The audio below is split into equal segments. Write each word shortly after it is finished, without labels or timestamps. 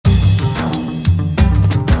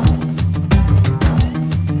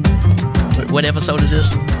What episode is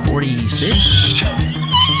this? 46?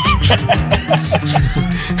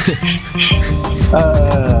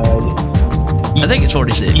 I think it's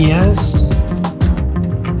 46. Yes.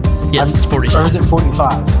 Yes, it's 46. Or is it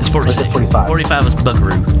 45? It's 46. Or is it 45? 45 is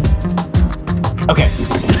Buckaroo. Okay.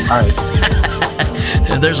 All right.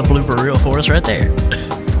 There's a blooper reel for us right there.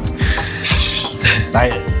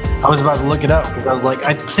 I was about to look it up because I was like,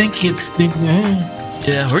 I think it's...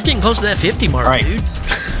 Yeah, we're getting close to that 50 mark, right. Dude.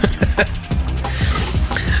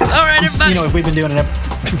 All right, everybody. You know, if we've been doing it...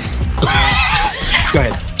 Go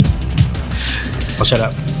ahead. I'll shut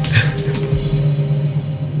up.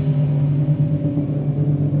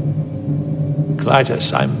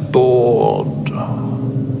 Clytus, I'm bored.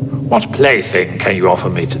 What plaything can you offer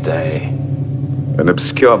me today? An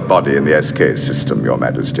obscure body in the SK system, Your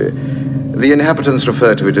Majesty. The inhabitants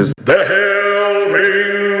refer to it as the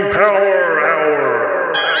Hellming Power Hour.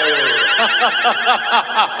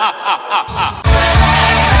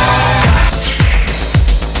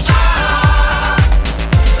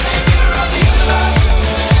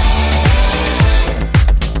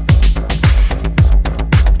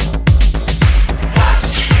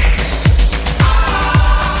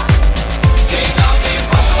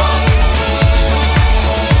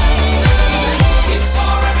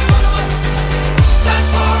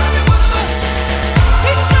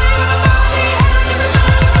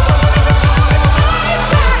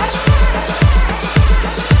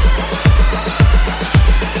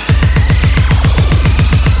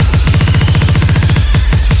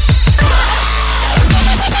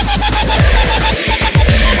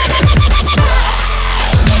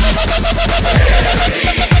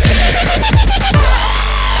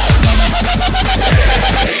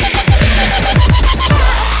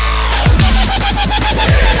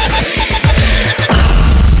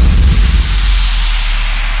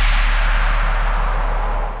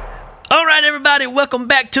 Welcome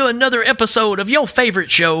back to another episode of your favorite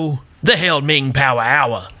show, The Hellming Power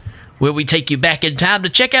Hour, where we take you back in time to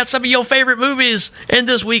check out some of your favorite movies, and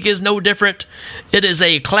this week is no different. It is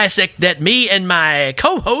a classic that me and my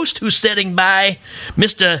co-host, who's sitting by,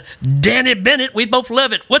 Mr. Danny Bennett, we both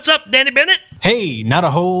love it. What's up, Danny Bennett? Hey, not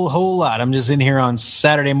a whole lot. I'm just in here on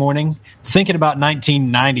Saturday morning thinking about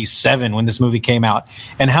 1997 when this movie came out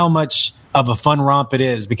and how much of a fun romp it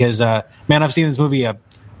is because, man, I've seen this movie a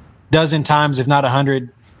dozen times, if not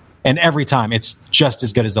 100, and every time it's just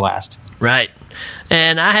as good as the last. Right.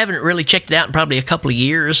 And I haven't really checked it out in probably a couple of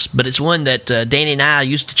years, but it's one that Danny and I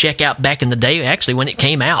used to check out back in the day, actually, when it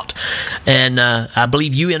came out. And I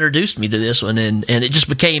believe you introduced me to this one, and it just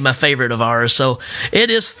became a favorite of ours. So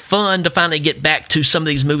it is fun to finally get back to some of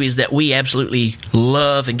these movies that we absolutely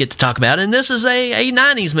love and get to talk about. And this is a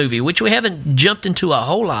 90s movie, which we haven't jumped into a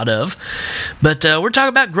whole lot of. But we're talking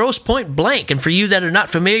about Grosse Pointe Blank. And for you that are not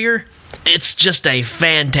familiar, it's just a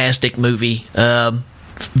fantastic movie.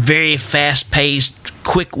 Very fast-paced,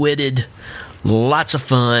 quick-witted, lots of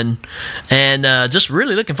fun, and just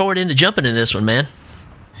really looking forward into jumping in this one, man.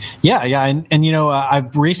 Yeah, and you know,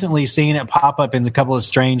 I've recently seen it pop up in a couple of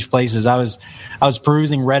strange places. I was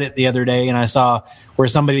perusing Reddit the other day, and I saw where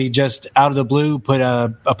somebody just out of the blue put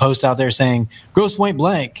a post out there saying Grosse Pointe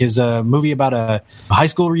Blank is a movie about a high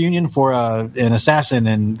school reunion for an assassin,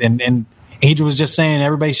 and he was just saying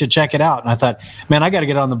everybody should check it out. And I thought, man, I got to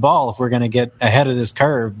get on the ball if we're going to get ahead of this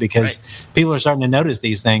curve because people are starting to notice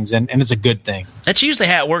these things, and it's a good thing. That's usually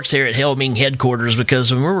how it works here at Hellming headquarters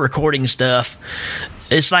because when we're recording stuff,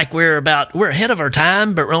 it's like we're ahead of our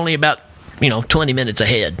time, but we're only about 20 minutes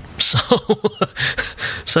ahead. So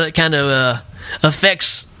that kind of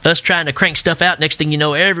affects us trying to crank stuff out. Next thing you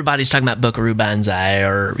know, everybody's talking about Buckaroo Banzai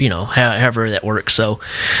or, however that works. So,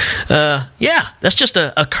 that's just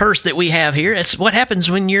a curse that we have here. It's what happens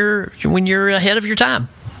when you're ahead of your time.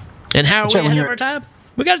 And how are we ahead of our time?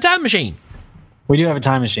 We got a time machine. We do have a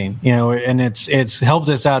time machine, and it's helped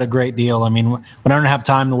us out a great deal. I mean, when I don't have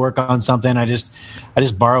time to work on something, I just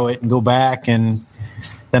borrow it and go back, and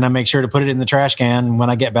then I make sure to put it in the trash can. When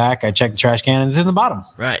I get back, I check the trash can, and it's in the bottom.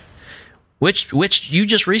 Right. Which you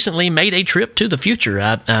just recently made a trip to the future.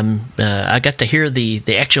 I got to hear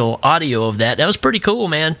the actual audio of that. That was pretty cool,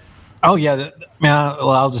 man. Oh yeah, well,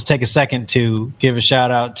 I'll just take a second to give a shout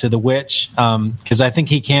out to the Witch because I think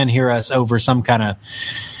he can hear us over some kind of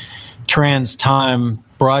trans time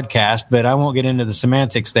broadcast, but I won't get into the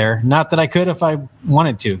semantics there. Not that I could if I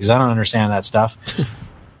wanted to, because I don't understand that stuff.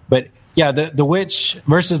 But yeah, the Witch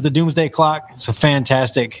versus the Doomsday Clock. It's a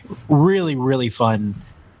fantastic, really, really fun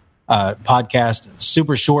podcast,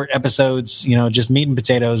 super short episodes, just meat and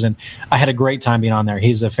potatoes, and I had a great time being on there.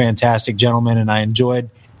 He's a fantastic gentleman, and I enjoyed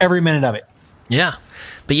every minute of it. Yeah.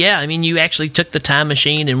 But yeah, I mean, you actually took the time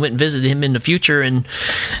machine and went and visited him in the future, and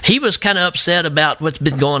he was kind of upset about what's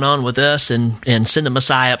been going on with us and Cinema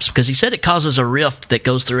Psyops, because he said it causes a rift that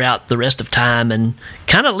goes throughout the rest of time and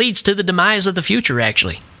kind of leads to the demise of the future,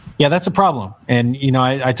 actually. Yeah, that's a problem. And, you know,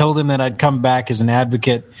 I told him that I'd come back as an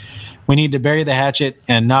advocate. We need to bury the hatchet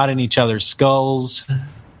and not in each other's skulls.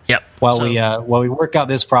 Yep. While we work out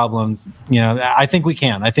this problem, you know, I think we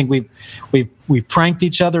can. I think we've pranked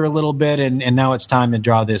each other a little bit, and now it's time to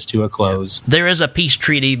draw this to a close. There is a peace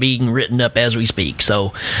treaty being written up as we speak,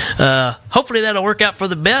 so hopefully that'll work out for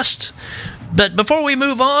the best. But before we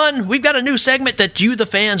move on, we've got a new segment that you, the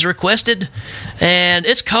fans, requested, and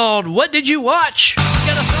it's called "What Did You Watch?" We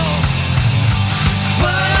got a song.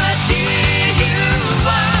 What did you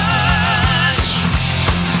watch?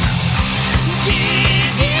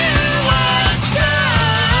 Did you watch stuff?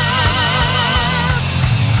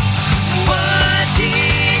 What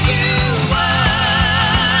did you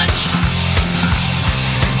watch?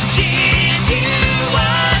 Did you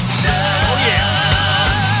watch stuff? Oh yeah,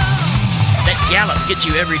 that gallop gets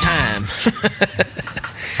you every time.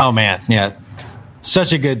 Oh man, yeah,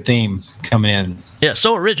 such a good theme coming in. Yeah,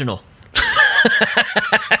 so original.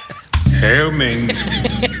 Hail Ming.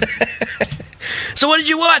 So what did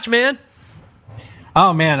you watch, man?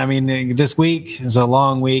 Oh man, I mean, this week is a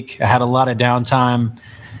long week. I had a lot of downtime.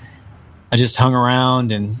 I just hung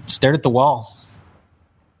around and stared at the wall.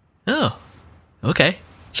 Oh, okay.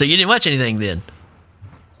 So you didn't watch anything then?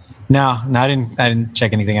 No, I didn't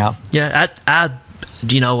check anything out. Yeah, I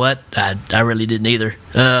you know what? I really didn't either.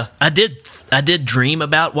 I did dream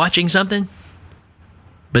about watching something,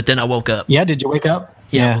 but then I woke up. Yeah, did you wake up?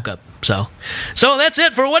 Yeah, I woke up. So that's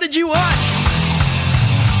it for What Did You Watch?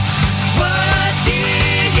 What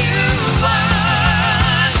did you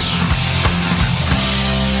watch?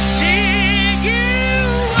 Did you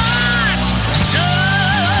watch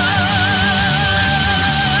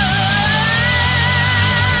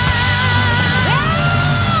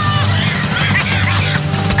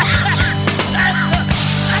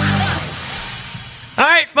All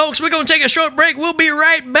right, folks, we're going to take a short break. We'll be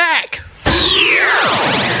right back.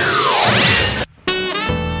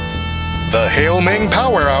 The Hail Ming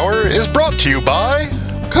Power Hour is brought to you by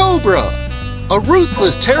Cobra, a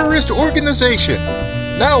ruthless terrorist organization,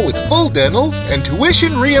 now with full dental and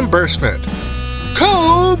tuition reimbursement.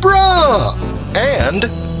 Cobra! and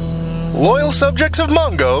loyal subjects of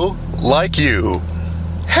Mongo like you.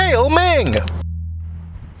 Hail Ming!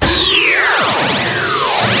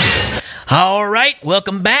 All right,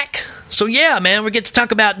 welcome back. So yeah, man, we get to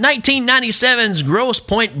talk about 1997's Grosse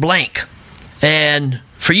Pointe Blank. And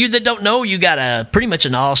for you that don't know, you got pretty much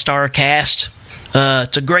an all-star cast.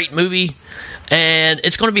 It's a great movie, and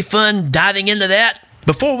it's going to be fun diving into that.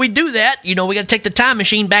 Before we do that, you know, we got to take the time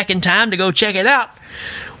machine back in time to go check it out.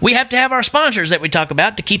 We have to have our sponsors that we talk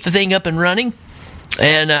about to keep the thing up and running.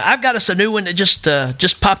 And I've got us a new one that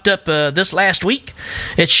just popped up this last week.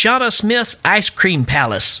 It's Shauna Smith's Ice Cream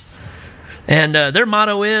Palace. And their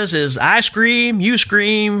motto is I scream, you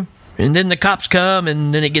scream, and then the cops come,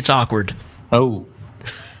 and then it gets awkward. Oh,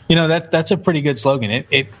 you know, that's a pretty good slogan.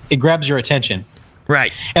 It grabs your attention.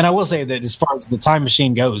 Right. And I will say that as far as the time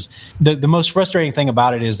machine goes, the most frustrating thing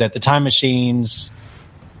about it is that the time machines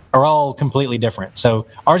are all completely different. So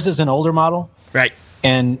ours is an older model. Right.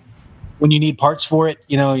 And when you need parts for it,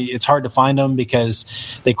 you know, it's hard to find them because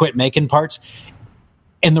they quit making parts.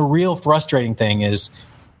 And the real frustrating thing is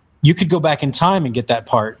you could go back in time and get that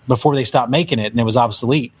part before they stopped making it and it was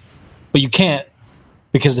obsolete, but you can't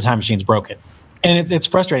because the time machine's broken. And it's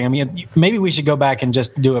frustrating. I mean, maybe we should go back and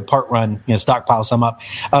just do a part run, you know, stockpile some up.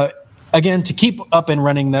 Again, to keep up and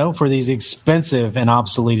running, though, for these expensive and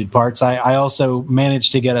obsoleted parts, I also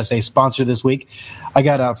managed to get us a sponsor this week. I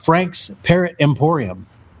got Frank's Parrot Emporium.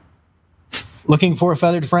 Looking for a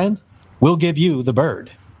feathered friend? We'll give you the bird.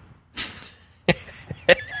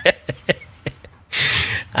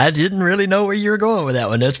 I didn't really know where you were going with that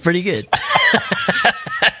one. That's pretty good.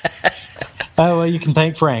 Oh, well, you can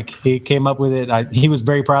thank Frank. He came up with it. He was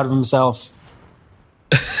very proud of himself.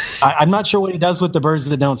 I'm not sure what he does with the birds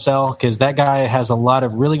that don't sell, because that guy has a lot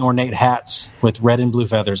of really ornate hats with red and blue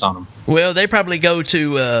feathers on them. Well, they probably go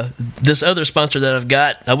to this other sponsor that I've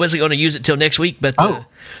got. I wasn't going to use it till next week, but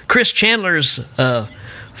Chris Chandler's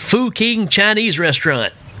Fu King Chinese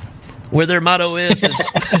restaurant, where their motto is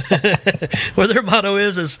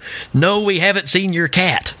no, we haven't seen your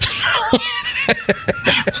cat.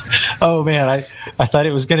 Oh man, I thought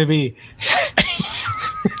it was going to be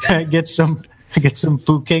get some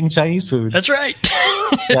Fu King Chinese food. That's right.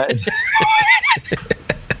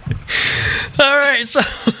 All right,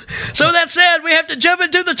 So that said, we have to jump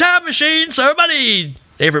into the time machine. So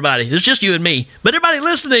everybody, it's just you and me, but everybody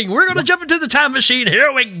listening, we're going to jump into the time machine.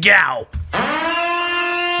 Here we go.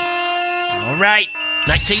 All right,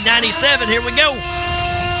 1997, here we go.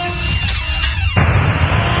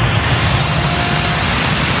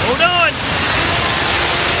 Hold on.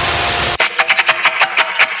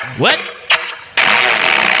 What?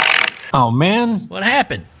 Oh, man. What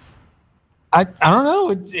happened? I don't know.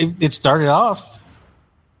 It started off.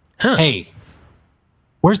 Huh. Hey,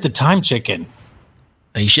 where's the time chicken?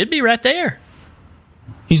 He should be right there.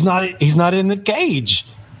 He's not in the cage.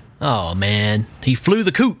 Oh, man. He flew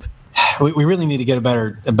the coop. We really need to get a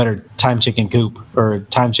better time chicken coop or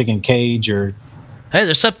time chicken cage or. Hey,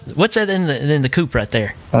 there's something. What's that in the coop right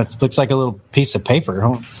there? That looks like a little piece of paper.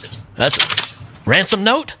 Huh? That's a ransom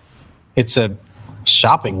note? It's a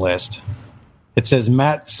shopping list. It says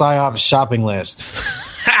Matt Psyop's shopping list.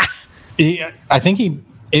 I think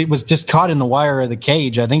it was just caught in the wire of the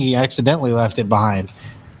cage. I think he accidentally left it behind.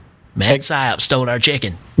 Matt Psyop stole our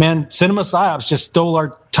chicken. Man, Cinema Psyops just stole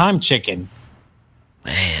our time chicken.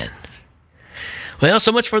 Man. Well,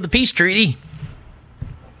 so much for the peace treaty.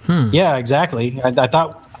 Yeah, exactly. I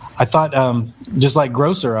thought just like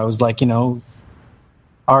Grocer, I was like,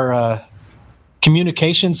 our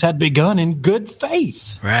communications had begun in good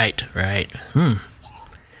faith. Right.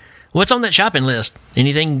 What's on that shopping list?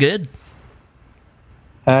 Anything good?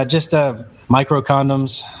 Just micro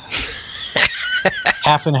condoms,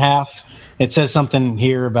 half and half. It says something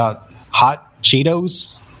here about hot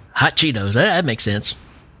Cheetos. Hot Cheetos. That makes sense.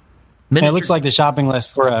 It looks like the shopping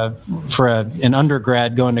list for an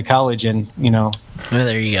undergrad going to college in Well,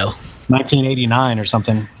 there you go. 1989 or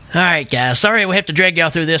something. All right, guys. Sorry we have to drag y'all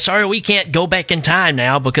through this. Sorry we can't go back in time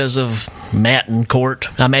now because of Matt and Court.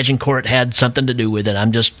 I imagine Court had something to do with it.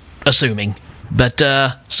 I'm just assuming. But,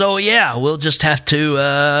 so yeah, we'll just have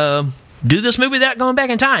to do this movie without going back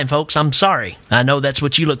in time, folks. I'm sorry. I know that's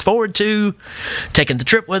what you look forward to, taking the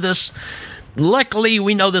trip with us. Luckily,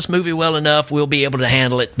 we know this movie well enough. We'll be able to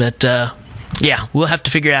handle it. But, yeah, we'll have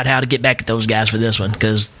to figure out how to get back at those guys for this one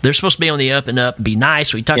because they're supposed to be on the up and up and be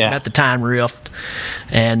nice. We talked about the time rift.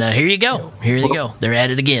 And here you go. Here they go. They're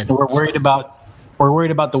at it again. We're worried about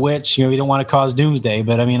the witch. We don't want to cause doomsday.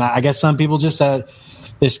 But, I mean, I guess some people just got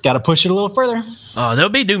to push it a little further. Oh, there'll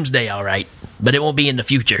be doomsday, all right. But it won't be in the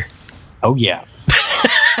future. Oh, yeah.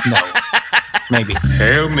 No. Maybe.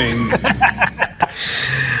 Hail Ming.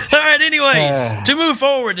 All right, anyways, to move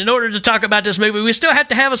forward, in order to talk about this movie, we still have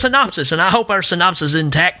to have a synopsis, and I hope our synopsis is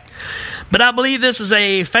intact. But I believe this is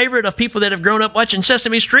a favorite of people that have grown up watching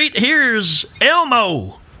Sesame Street. Here's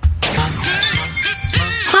Elmo.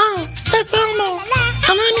 Hi, it's Elmo,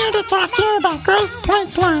 and I'm here to talk to you about Grosse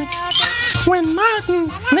Pointe Blank. When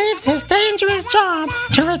Martin leaves his dangerous job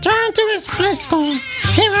to return to his high school,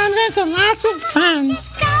 he runs into lots of friends,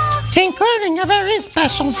 including a very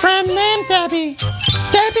special friend named Debbie.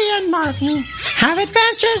 Debbie and Martin have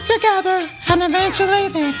adventures together, and eventually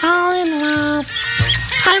they fall in love.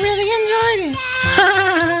 I really enjoyed it.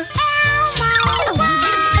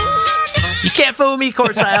 You can't fool me,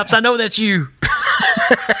 Court Psyops. I know that's you.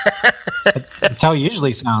 That's how it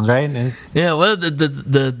usually sounds, right? Yeah, well,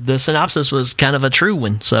 the synopsis was kind of a true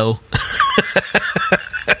one, so.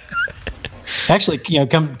 Actually,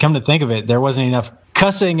 come to think of it, there wasn't enough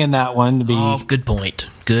cussing in that one to be. Oh, good point.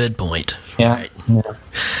 Yeah. All right. Yeah.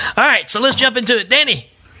 All right, so let's jump into it. Danny,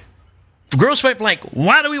 Grosse Pointe Blank,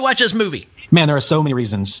 why do we watch this movie? Man, there are so many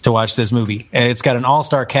reasons to watch this movie. It's got an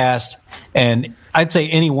all-star cast, and I'd say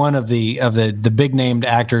any one of the big named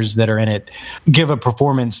actors that are in it give a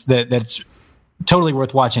performance that's totally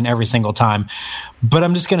worth watching every single time. But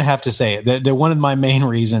I'm just going to have to say it. That one of my main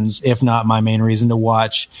reasons, if not my main reason to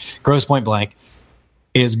watch Grosse Pointe Blank,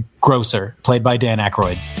 is Grocer, played by Dan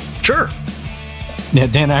Aykroyd. Sure. Yeah,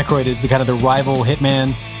 Dan Aykroyd is the kind of the rival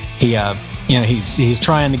hitman. He's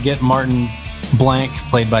trying to get Martin Blank,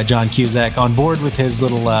 played by John Cusack, on board with his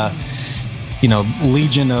little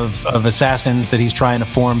legion of assassins that he's trying to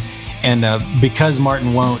form. And because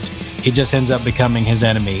Martin won't, he just ends up becoming his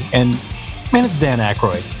enemy. And man, it's Dan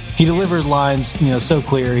Aykroyd. He delivers lines, so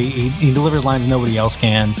clear. He delivers lines nobody else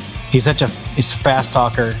can. He's a fast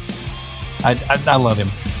talker. I love him.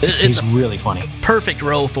 He's really funny. Perfect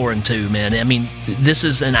role for him too, man. I mean, this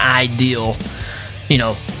is an ideal,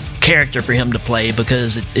 character for him to play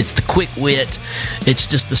because it's the quick wit. It's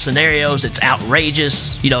just the scenarios. It's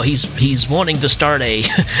outrageous. He's wanting to start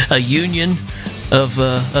a union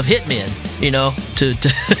hitmen,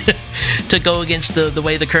 to to go against the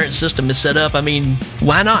way the current system is set up. I mean,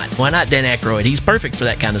 why not? Why not Dan Aykroyd? He's perfect for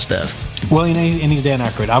that kind of stuff. Well, and he's Dan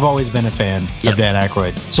Aykroyd. I've always been a fan of Dan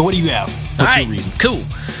Aykroyd. So what do you have? What's your reason? Cool.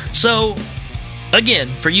 So, again,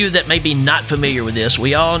 for you that may be not familiar with this,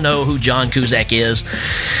 we all know who John Cusack is.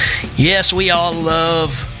 Yes, we all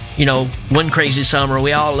love, One Crazy Summer.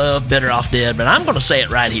 We all love Better Off Dead. But I'm going to say it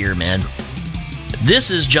right here, man.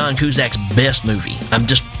 This is John Cusack's best movie.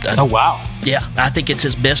 Oh, wow. Yeah, I think it's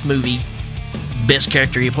his best movie, best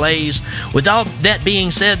character he plays. With all that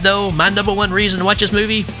being said, though, my number one reason to watch this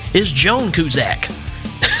movie is Joan Cusack.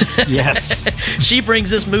 Yes. She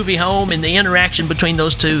brings this movie home, and the interaction between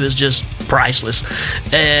those two is just priceless.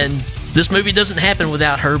 And this movie doesn't happen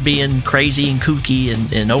without her being crazy and kooky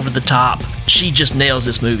and over the top. She just nails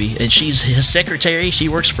this movie. And she's his secretary. She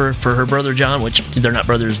works for her brother John, which they're not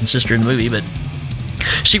brothers and sister in the movie, but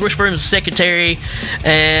she works for him as a secretary.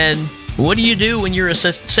 And what do you do when you're a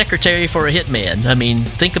secretary for a hitman? I mean,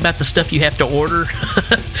 think about the stuff you have to order.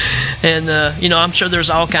 And, I'm sure there's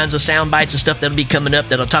all kinds of sound bites and stuff that'll be coming up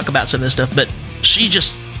that'll talk about some of this stuff. But she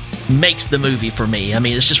just makes the movie for me. I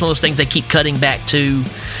mean, it's just one of those things they keep cutting back to.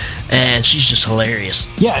 And she's just hilarious.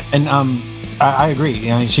 Yeah, and I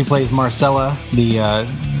agree. She plays Marcella,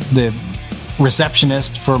 the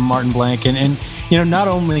receptionist for Martin Blanc. And not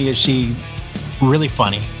only is she really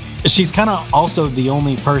funny, she's kind of also the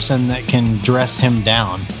only person that can dress him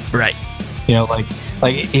down. Right. He's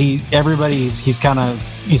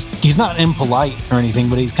not impolite or anything,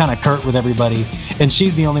 but he's kind of curt with everybody. And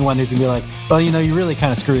she's the only one who can be like, well, you really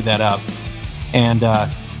kind of screwed that up. And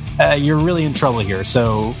you're really in trouble here.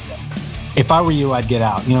 So if I were you, I'd get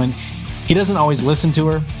out. And he doesn't always listen to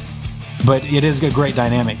her, but it is a great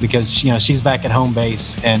dynamic because, she's back at home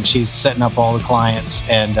base and she's setting up all the clients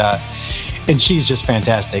and she's just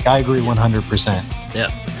fantastic. I agree 100%.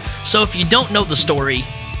 Yeah. So if you don't know the story,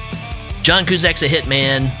 John Cusack's a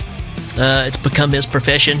hitman. It's become his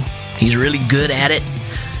profession. He's really good at it.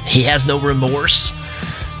 He has no remorse.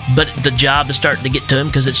 But the job is starting to get to him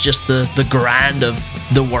because it's just the grind of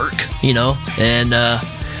the work, And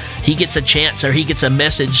he gets a chance, or he gets a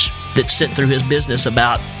message that's sent through his business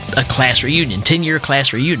about a class reunion, 10-year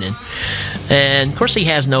class reunion. And, of course, he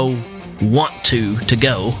has no want to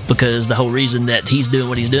go because the whole reason that he's doing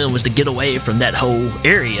what he's doing was to get away from that whole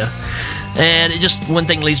area. And it just, one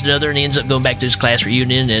thing leads to another, and he ends up going back to his class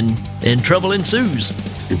reunion, and trouble ensues.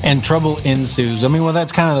 And trouble ensues. I mean, well,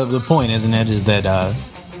 that's kind of the point, isn't it? Is that,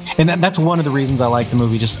 and that's one of the reasons I like the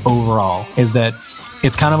movie just overall, is that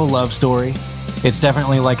it's kind of a love story. It's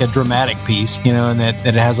definitely like a dramatic piece, and that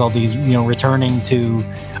it has all these, returning to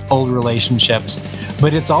old relationships.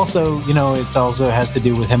 But it's also, it's also has to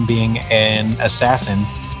do with him being an assassin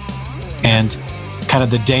and kind of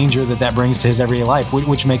the danger that brings to his everyday life,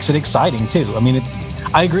 which makes it exciting too. I mean,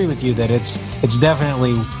 I agree with you that it's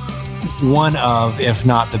definitely one of, if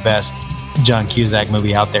not the best, John Cusack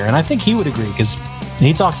movie out there. And I think he would agree because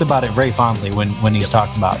he talks about it very fondly when he's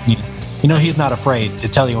talked about, he's not afraid to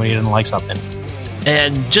tell you when he doesn't like something.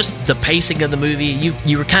 And just the pacing of the movie,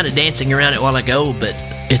 you were kind of dancing around it a while ago, but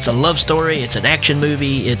it's a love story, it's an action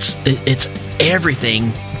movie, it's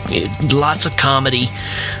everything, lots of comedy,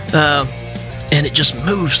 and it just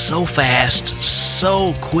moves so fast,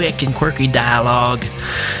 so quick and quirky dialogue.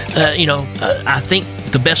 I think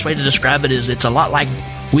the best way to describe it is it's a lot like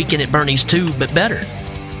Weekend at Bernie's 2, but better.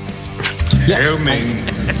 Yes.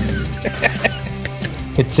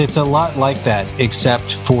 It's a lot like that,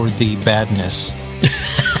 except for the badness.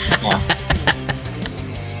 All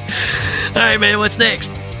right, man, what's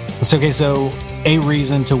next? So a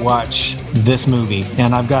reason to watch this movie,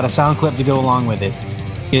 and I've got a sound clip to go along with it,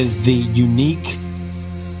 is the unique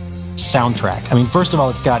soundtrack. I mean, first of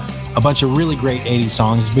all, it's got a bunch of really great 80s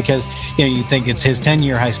songs because, you think it's his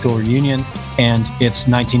 10-year high school reunion, and it's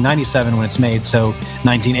 1997 when it's made, so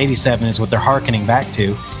 1987 is what they're hearkening back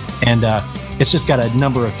to. And it's just got a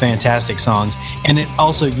number of fantastic songs, and it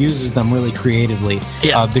also uses them really creatively.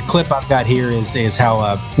 Yeah. The clip I've got here is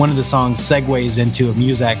how one of the songs segues into a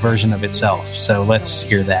Muzak version of itself. So let's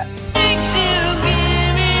hear that.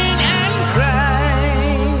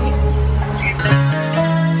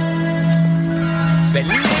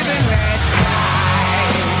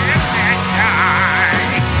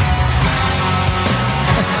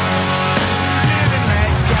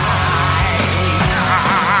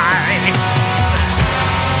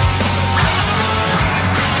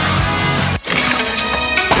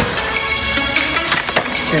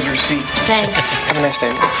 Here's your receipt. Thanks. Have a nice day.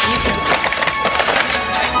 You too.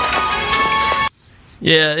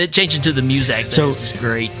 Yeah, it changes to the Muzak. So it's just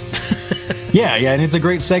great. Yeah, and it's a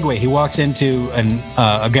great segue. He walks into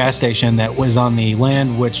a gas station that was on the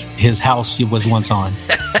land which his house was once on,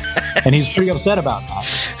 and he's pretty upset about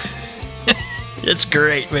that. It's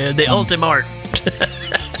great, man. The ultimate art.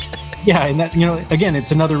 Yeah, and that, again,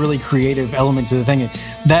 it's another really creative element to the thing.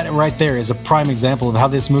 That right there is a prime example of how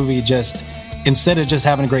this movie just, instead of just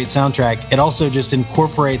having a great soundtrack, it also just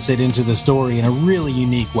incorporates it into the story in a really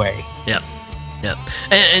unique way. Yep.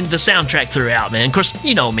 And the soundtrack throughout, man. Of course,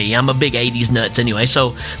 you know me, I'm a big 80s nuts anyway,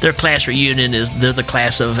 so their class reunion they're the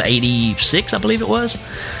class of 86, I believe it was.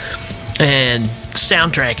 And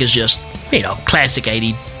soundtrack is just, classic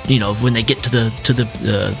 80, when they get to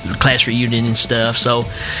the class reunion and stuff. So,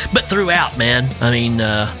 but throughout, man, I mean,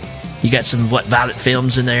 you got some Violet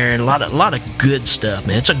Films in there and a lot of good stuff,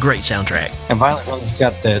 man. It's a great soundtrack. And Violet Films has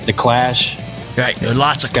got the Clash. Right,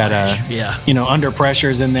 lots of Clash. Under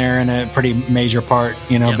Pressure's in there in a pretty major part,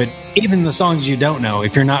 Yep. But even the songs you don't know,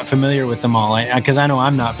 if you're not familiar with them all, because I know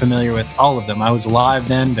I'm not familiar with all of them. I was alive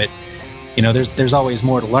then, but there's always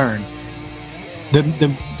more to learn.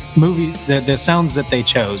 The movie, the sounds that they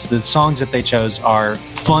chose, the songs that they chose are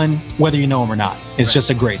fun, whether you know them or not. It's just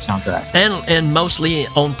a great soundtrack. And mostly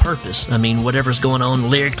on purpose. I mean, whatever's going on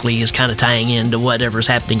lyrically is kind of tying into whatever's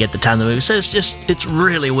happening at the time of the movie. So it's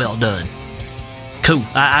really well done. Cool.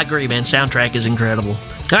 I agree, man. Soundtrack is incredible.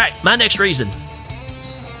 All right, my next reason.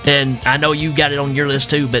 And I know you got it on your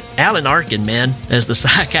list too, but Alan Arkin, man, as the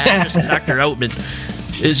psychiatrist, Dr. Oatman,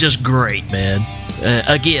 is just great, man.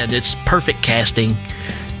 Again, it's perfect casting.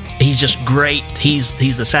 He's just great. He's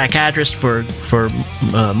the psychiatrist for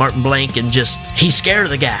Martin Blank, and just he's scared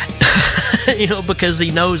of the guy, because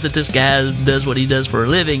he knows that this guy does what he does for a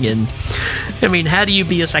living. And I mean, how do you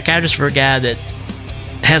be a psychiatrist for a guy that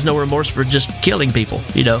has no remorse for just killing people?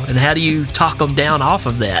 And how do you talk him down off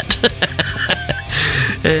of that?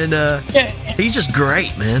 And he's just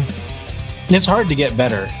great, man. It's hard to get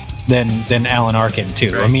better than Alan Arkin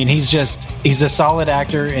too. Right. I mean, he's a solid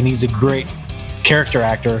actor, and he's a great character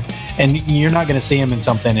actor, and you're not going to see him in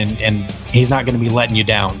something and he's not going to be letting you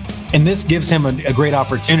down. And this gives him a great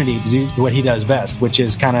opportunity to do what he does best, which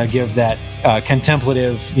is kind of give that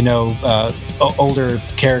contemplative, older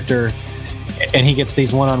character, and he gets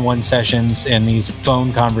these one-on-one sessions and these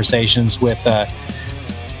phone conversations with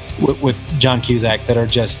John Cusack that are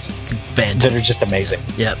just amazing.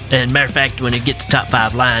 Yep. And matter of fact, when it gets to top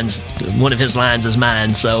 5 lines, one of his lines is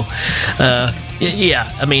mine. So,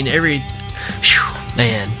 yeah, I mean,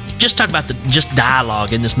 man, just talk about just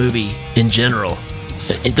dialogue in this movie in general.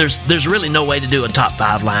 There's really no way to do a top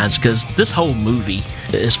 5 lines, because this whole movie,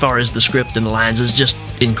 as far as the script and the lines, is just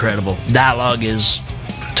incredible. Dialogue is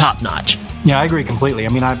top notch. Yeah, I agree completely. I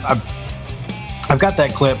mean, I've got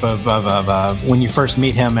that clip of when you first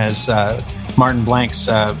meet him as Martin Blank's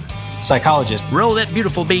psychologist. Roll that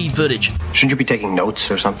beautiful bead footage. Shouldn't you be taking notes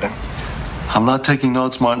or something? I'm not taking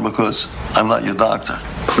notes, Martin, because I'm not your doctor.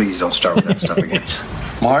 Please don't start with that stuff again.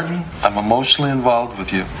 Martin, I'm emotionally involved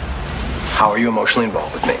with you. How are you emotionally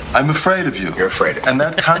involved with me? I'm afraid of you. You're afraid of me. And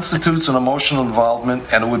that constitutes an emotional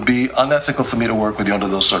involvement, and it would be unethical for me to work with you under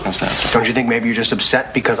those circumstances. Don't you think maybe you're just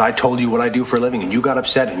upset because I told you what I do for a living and you got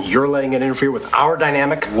upset and you're letting it interfere with our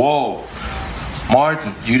dynamic? Whoa.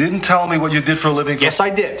 Martin, you didn't tell me what you did for a living. Yes, I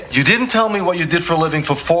did. You didn't tell me what you did for a living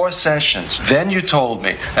for 4 sessions. Then you told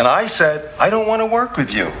me. And I said, I don't want to work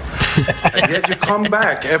with you. And yet you come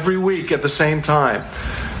back every week at the same time.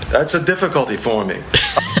 That's a difficulty for me.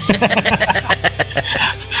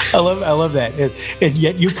 I love that. And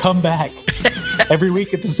yet you come back every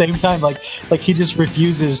week at the same time. Like he just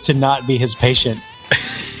refuses to not be his patient.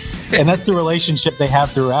 And that's the relationship they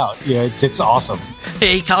have throughout. It's awesome.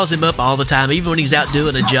 He calls him up all the time, even when he's out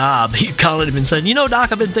doing a job. He's calling him and saying,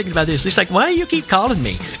 Doc, I've been thinking about this. He's like, why do you keep calling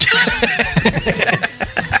me?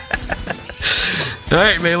 All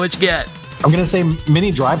right, man, what you got? I'm going to say Minnie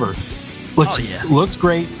Driver. Looks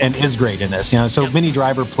great and is great in this. So yep. Minnie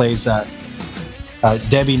Driver plays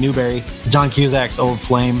Debbie Newberry, John Cusack's old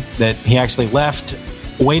flame that he actually left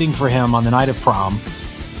waiting for him on the night of prom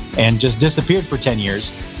and just disappeared for 10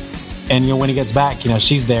 years. And when he gets back,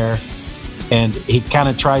 she's there, and he kind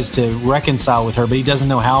of tries to reconcile with her, but he doesn't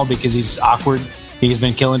know how because he's awkward. He's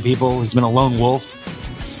been killing people. He's been a lone wolf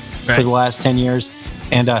for the last 10 years.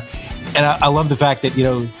 And I love the fact that,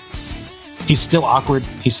 he's still awkward.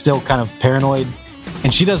 He's still kind of paranoid,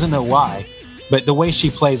 and she doesn't know why. But the way she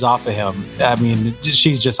plays off of him, I mean,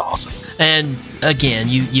 she's just awesome. And again,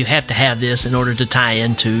 you have to have this in order to tie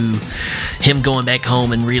into him going back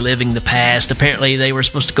home and reliving the past. Apparently, they were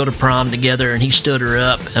supposed to go to prom together, and he stood her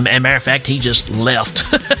up. As a matter of fact, he just left.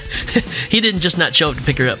 He didn't just not show up to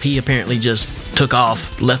pick her up. He apparently just took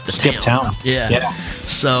off, left the town. Yeah.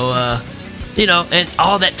 So, and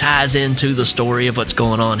all that ties into the story of what's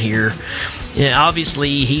going on here. Yeah,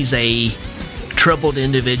 obviously he's a troubled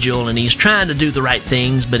individual and he's trying to do the right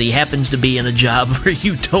things, but he happens to be in a job where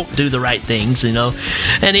you don't do the right things, and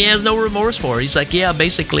he has no remorse for it. He's like, yeah,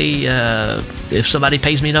 basically, if somebody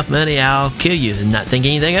pays me enough money, I'll kill you, and not think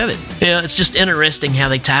anything of it. It's just interesting how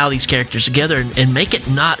they tie all these characters together and make it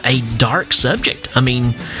not a dark subject. I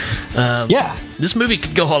mean, this movie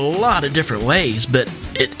could go a lot of different ways, but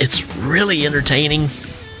it's really entertaining.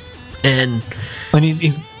 And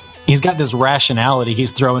he's got this rationality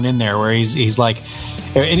he's throwing in there where he's like,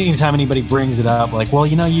 anytime anybody brings it up, like, well,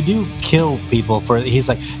 you do kill people he's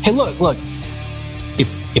like, hey, look,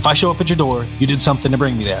 if I show up at your door, you did something to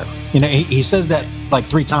bring me there. He says that like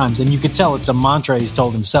 3 times, and you could tell it's a mantra he's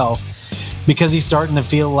told himself because he's starting to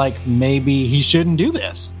feel like maybe he shouldn't do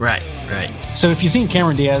this. Right. So if you've seen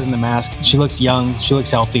Cameron Diaz in The Mask, she looks young, she looks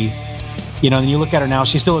healthy, and you look at her now,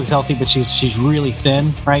 she still looks healthy, but she's really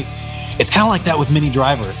thin, right? It's kind of like that with Minnie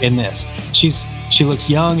Driver in this. She looks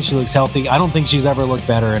young, she looks healthy. I don't think she's ever looked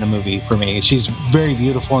better in a movie for me. She's very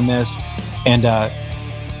beautiful in this, and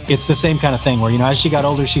it's the same kind of thing where as she got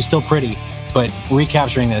older, she's still pretty. But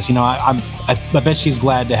recapturing this, I bet she's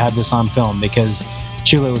glad to have this on film because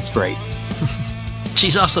she really looks great.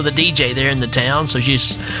 She's also the DJ there in the town, so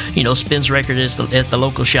she's spins records at the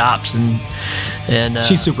local shops, and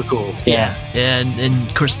she's super cool. Yeah. And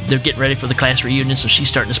of course they're getting ready for the class reunion, so she's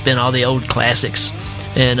starting to spin all the old classics.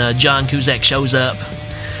 And John Cusack shows up,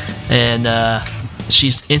 and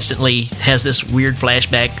she's instantly has this weird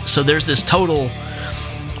flashback. So there's this total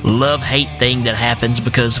love-hate thing that happens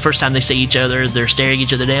because the first time they see each other, they're staring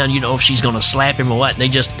each other down. If she's going to slap him or what. They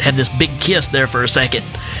just have this big kiss there for a second.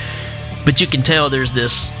 But you can tell there's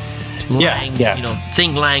this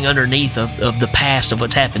thing lying underneath of the past of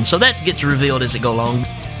what's happened. So that gets revealed as it goes along.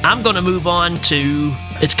 I'm going to move on to,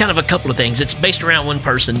 it's kind of a couple of things. It's based around one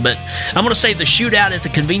person, but I'm going to say the shootout at the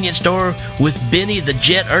convenience store with Benny the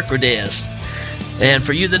Jet Urquidez. And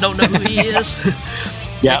for you that don't know who he is,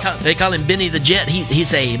 they call him Benny the Jet.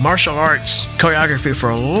 He's a martial arts choreographer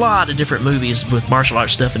for a lot of different movies with martial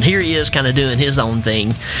arts stuff, and here he is kind of doing his own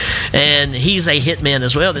thing. And he's a hitman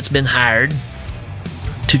as well that's been hired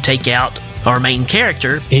to take out our main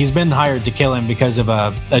character. He's been hired to kill him because of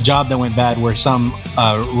a job that went bad where some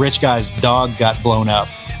rich guy's dog got blown up.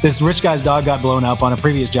 This rich guy's dog got blown up on a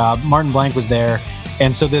previous job. Martin Blanc was there,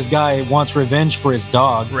 and so this guy wants revenge for his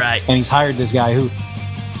dog. Right. And he's hired this guy who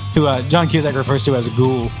John Cusack refers to as a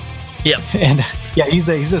ghoul. Yep. And he's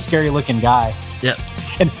a scary looking guy. Yep.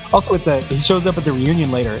 And also he shows up at the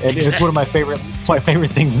reunion later, and It's one of my favorite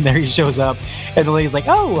things in there. He shows up, and the lady's like,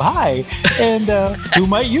 "Oh, hi," and who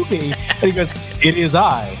might you be? And he goes, "It is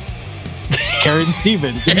I, Karen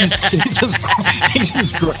Stevens." And he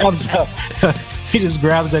just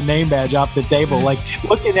grabs a name badge off the table, like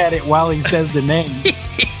looking at it while he says the name.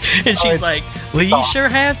 And she's like, "Well, you sure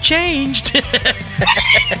have changed."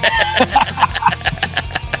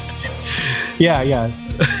 Yeah.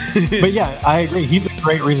 But I agree. He's a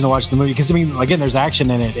great reason to watch the movie because, again, there's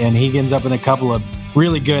action in it, and he ends up in a couple of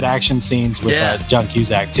really good action scenes with John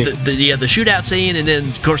Cusack too. The shootout scene, and then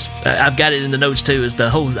of course I've got it in the notes too. Is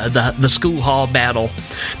the whole the school hall battle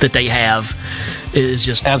that they have is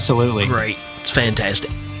just absolutely great. It's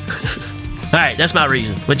fantastic. All right, that's my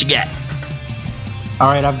reason. What you got? All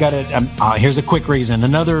right, I've got it. Here's a quick reason.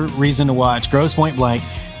 Another reason to watch Grosse Pointe Blank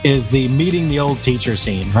is the meeting the old teacher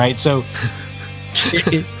scene. Right, so.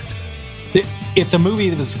 It's a movie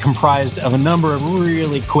that is comprised of a number of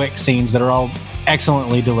really quick scenes that are all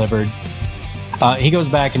excellently delivered. He goes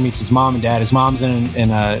back and meets his mom and dad. His mom's in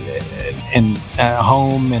a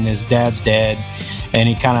home, and his dad's dead, and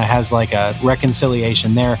he kind of has like a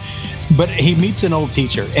reconciliation there. But he meets an old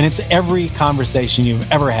teacher, and it's every conversation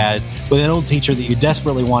you've ever had with an old teacher that you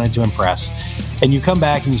desperately wanted to impress. And you come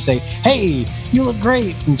back and you say, "Hey, you look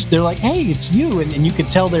great." And they're like, "Hey, it's you." And you can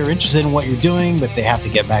tell they're interested in what you're doing, but they have to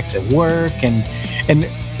get back to work. And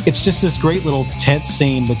it's just this great little tense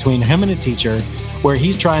scene between him and a teacher where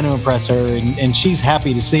he's trying to impress her, and she's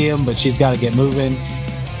happy to see him, but she's got to get moving.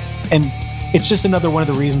 And it's just another one of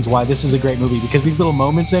the reasons why this is a great movie, because these little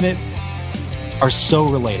moments in it are so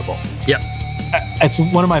relatable. Yep. It's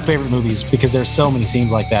one of my favorite movies because there's so many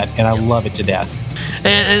scenes like that, and I love it to death.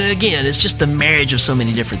 And again, it's just the marriage of so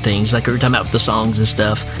many different things. Like we were talking about with the songs and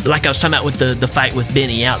stuff. Like I was talking about with the fight with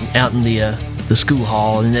Benny out in the school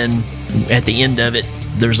hall, and then at the end of it,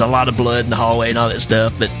 there's a lot of blood in the hallway and all that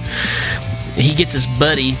stuff. But he gets his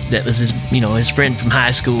buddy that was his friend from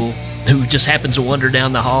high school, who just happens to wander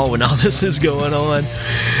down the hall when all this is going on.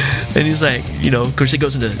 And he's like, of course he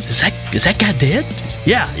goes into, "Is that is that guy dead?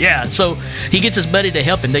 Yeah. So he gets his buddy to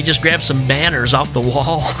help him. They just grab some banners off the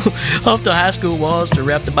wall, off the high school walls to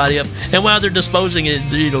wrap the body up. And while they're disposing it,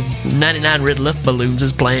 99 Red Luft balloons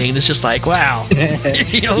is playing. And it's just like, wow.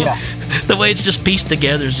 The way it's just pieced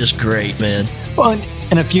together is just great, man. Well,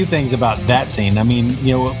 and a few things about that scene. I mean,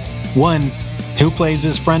 one, who plays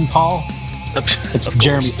his friend Paul? It's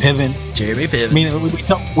Jeremy Piven. Jeremy Piven. I mean,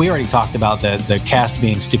 we already talked about the cast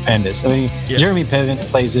being stupendous. I mean, Jeremy Piven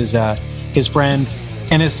plays his friend,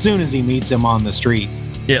 and as soon as he meets him on the street,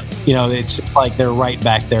 it's like they're right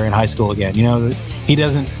back there in high school again.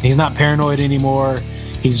 He's not paranoid anymore.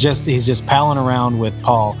 He's just palling around with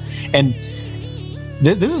Paul, and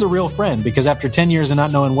this is a real friend, because after 10 years of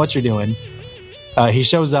not knowing what you're doing, he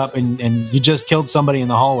shows up and you just killed somebody in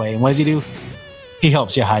the hallway, and what does he do? He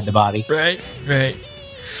helps you hide the body. Right.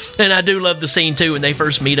 And I do love the scene, too, when they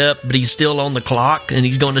first meet up, but he's still on the clock, and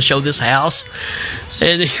he's going to show this house.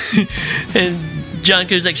 And John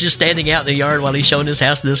Cusack's just standing out in the yard while he's showing his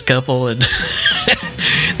house to this couple. And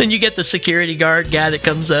then you get the security guard guy that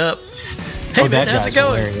comes up. Hey, man, how's it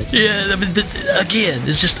going? Hilarious. Yeah, I mean, again,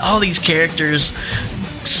 it's just all these characters,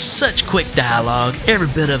 such quick dialogue. Every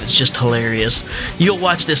bit of it's just hilarious. You'll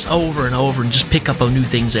watch this over and over and just pick up on new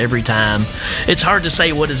things every time. It's hard to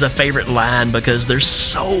say what is a favorite line, because there's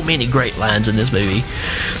so many great lines in this movie.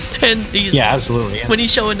 And absolutely. Yeah. When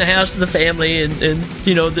he's showing the house to the family, and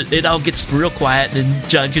it all gets real quiet, and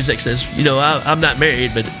John Cusack says, I'm not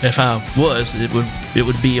married, but if I was, it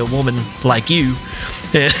would be a woman like you,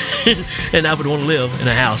 and I would want to live in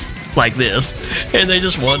a house like this. And they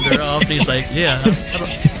just wander off, and he's like, I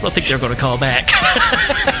don't think they're going to call back.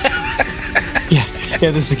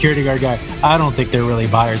 The security guard guy, I don't think they're really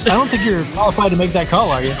buyers. I don't think you're qualified to make that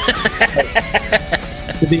call, are you?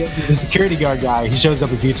 The security guard guy, he shows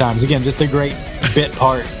up a few times. Again, just a great bit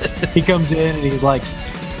part. He comes in and he's like,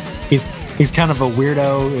 he's kind of a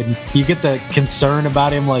weirdo, and you get the concern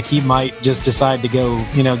about him, like he might just decide to go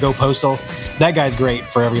postal. That guy's great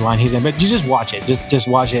for every line he's in, but you just watch it. Just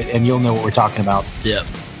watch it, and you'll know what we're talking about. Yep.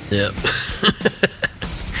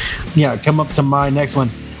 Come up to my next one.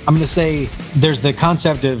 I'm going to say there's the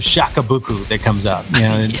concept of shakabuku that comes up.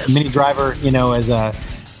 Yes. Minnie Driver,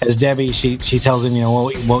 as Debbie, she tells him,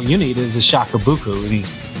 what you need is a shakabuku. And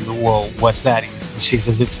he's, well, what's that? She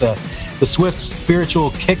says it's the swift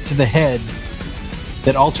spiritual kick to the head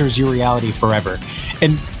that alters your reality forever.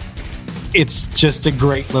 And it's just a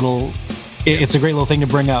great little thing to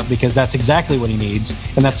bring up, because that's exactly what he needs.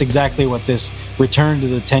 And that's exactly what this return to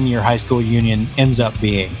the 10-year high school union ends up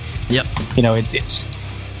being. Yep.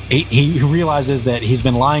 He realizes that he's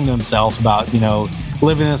been lying to himself about,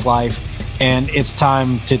 living his life, and it's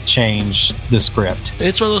time to change the script.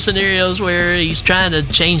 It's one of those scenarios where he's trying to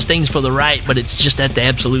change things for the right, but it's just at the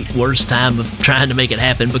absolute worst time of trying to make it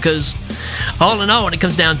happen, because all in all, when it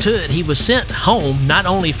comes down to it, he was sent home not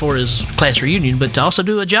only for his class reunion, but to also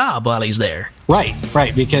do a job while he's there. Right,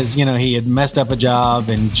 because, he had messed up a job,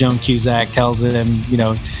 and Joan Cusack tells him,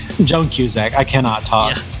 Joan Cusack, I cannot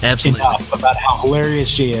talk enough about how hilarious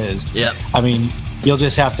she is. Yep. I mean, you'll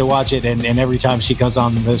just have to watch it, and every time she comes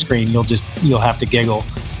on the screen, you'll have to giggle.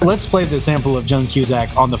 Let's play the sample of Joan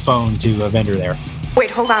Cusack on the phone to a vendor there. Wait,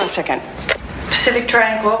 hold on a second. Pacific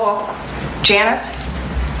Trident Global. Janice?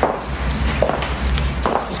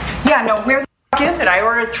 Yeah, no, where the f*** is it? I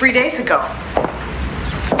ordered 3 days ago.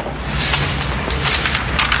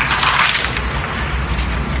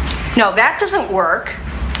 No, that doesn't work.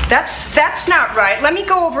 That's not right. Let me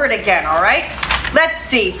go over it again, all right? Let's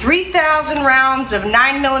see, 3,000 rounds of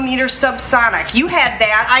 9mm subsonic. You had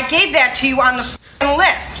that. I gave that to you on the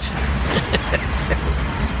list.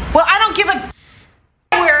 Well, I don't give a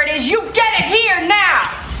where it is. You get it here now.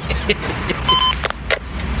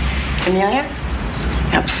 Amelia?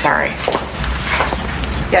 I'm sorry.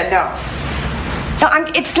 Yeah, no.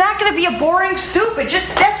 It's not going to be a boring soup.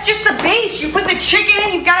 That's just the base. You put the chicken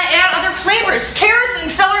in, you've got to add other flavors. Carrots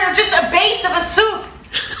and celery are just a base of a soup.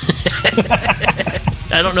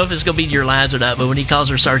 I don't know if it's going to be your lines or not, but when he calls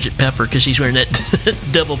her Sergeant Pepper because she's wearing that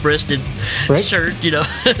double-breasted shirt,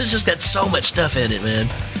 it's just got so much stuff in it, man.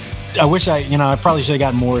 I wish I probably should have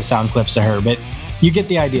gotten more sound clips of her, but you get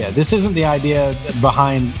the idea. This isn't the idea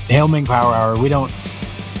behind Hail Ming Power Hour. We don't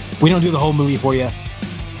do the whole movie for you.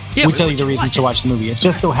 Yeah, we tell you the reasons to watch the movie. It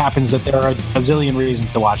just so happens that there are a zillion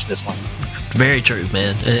reasons to watch this one. Very true,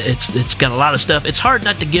 man. It's got a lot of stuff. It's hard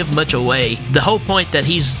not to give much away. The whole point that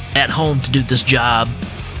he's at home to do this job,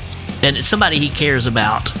 and it's somebody he cares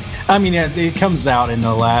about. I mean, it comes out in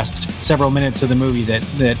the last several minutes of the movie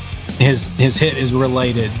that his hit is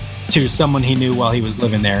related to someone he knew while he was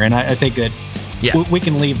living there, and I think that we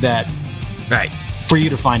can leave that for you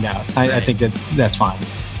to find out. I think that's fine.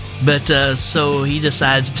 But so he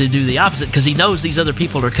decides to do the opposite because he knows these other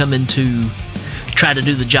people are coming to try to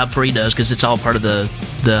do the job before he does, because it's all part of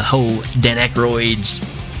the whole Dan Aykroyd's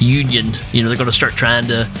union. They're going to start trying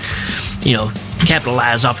to,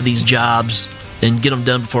 capitalize off of these jobs and get them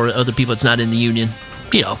done before other people that's not in the union.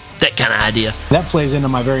 That kind of idea. That plays into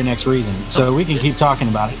my very next reason. So we can keep talking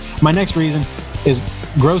about it. My next reason is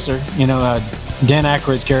Grosser. Dan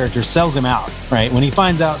Aykroyd's character sells him out, right? When he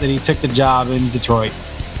finds out that he took the job in Detroit,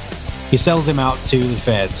 he sells him out to the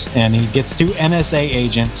feds, and he gets 2 NSA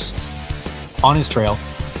agents on his trail,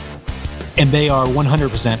 and they are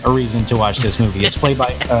 100% a reason to watch this movie. It's played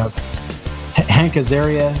by Hank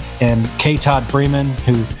Azaria and K. Todd Freeman,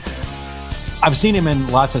 who I've seen him in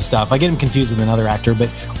lots of stuff. I get him confused with another actor,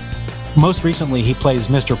 but most recently he plays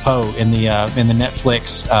Mr. Poe in the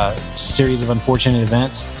Netflix series of Unfortunate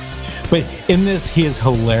Events. But in this, he is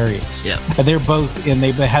hilarious. Yeah, and they're both, and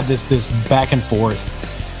they have this back and forth.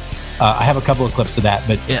 I have a couple of clips of that,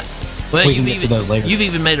 but yeah. Well, we can get to those later. You've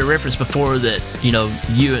even made a reference before that,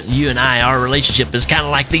 you and I, our relationship is kind of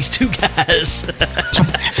like these two guys.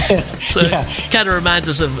 So it kind of reminds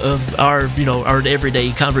us of our, our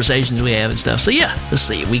everyday conversations we have and stuff. So yeah, let's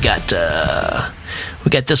see. We got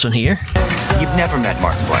this one here. You've never met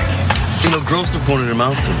Martin Blank. Grosser pointed him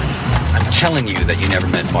out to me. I'm telling you that you never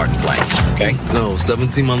met Martin Blank, okay? No,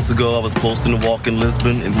 17 months ago I was posting a walk in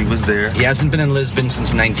Lisbon and he was there. He hasn't been in Lisbon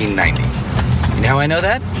since 1990. You know how I know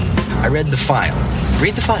that? I read the file.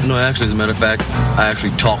 Read the file. No, actually, as a matter of fact, I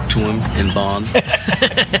actually talked to him in Bond.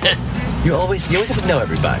 You always have to know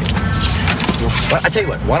everybody. Well, I tell you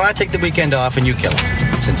what, why don't I take the weekend off and you kill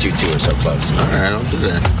him, since you two are so close. All right, don't do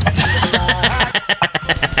that.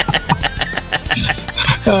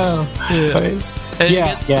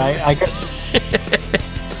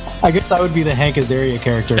 I guess I would be the Hank Azaria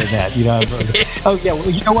character in that. Oh yeah, well,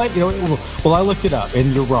 you know what? Well, I looked it up,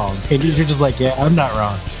 and you're wrong, and you're just like, yeah, I'm not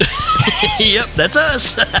wrong. Yep, that's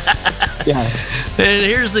us. Yeah. And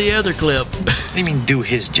here's the other clip. What do you mean, do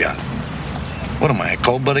his job? What am I, a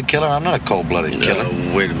cold-blooded killer? I'm not a cold-blooded killer.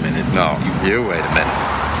 Wait a minute. No, you wait a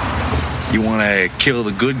minute. You want to kill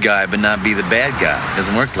the good guy but not be the bad guy. It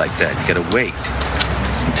doesn't work like that. You got to wait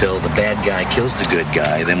until the bad guy kills the good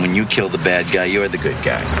guy. Then when you kill the bad guy, you're the good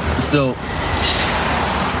guy. So,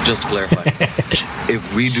 just to clarify,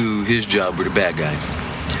 if we do his job, we're the bad guys.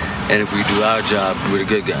 And if we do our job, we're the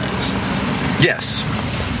good guys. Yes.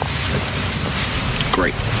 That's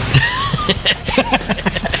great.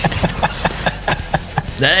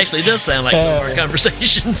 That actually does sound like some of our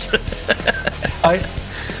conversations.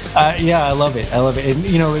 I love it. And,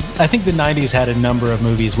 I think the 90s had a number of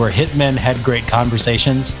movies where hitmen had great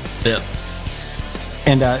conversations. Yeah.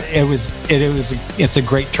 And it's a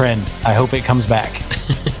great trend. I hope it comes back.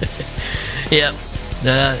 Yeah.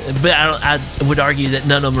 But I would argue that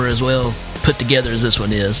none of them are as well put together as this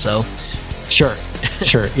one is, so. Sure.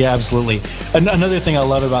 Yeah, absolutely. Another thing I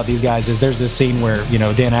love about these guys is there's this scene where,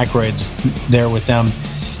 Dan Aykroyd's there with them,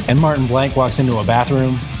 and Martin Blank walks into a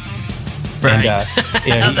bathroom. Right.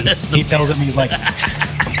 And he tells him, he's like,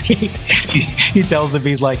 he tells him,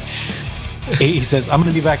 he's like, he says, I'm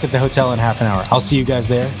going to be back at the hotel in half an hour. I'll see you guys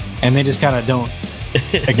there. And they just kind of don't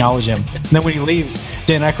acknowledge him. And then when he leaves,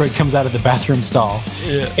 Dan Aykroyd comes out of the bathroom stall,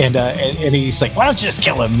 and he's like, why don't you just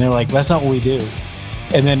kill him? And they're like, that's not what we do.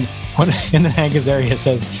 And then Hank Azaria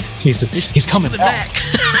says, he's coming back.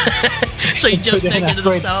 So he jumps back into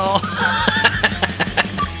the stall.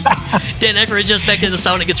 Dan Aykroyd jumps back into the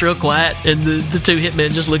stall and it gets real quiet, and the two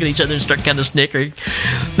hitmen just look at each other and start kind of snickering.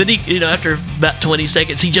 Then he, after about 20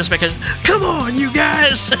 seconds, he jumps back and says, come on, you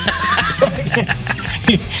guys.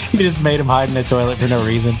 He just made him hide in the toilet for no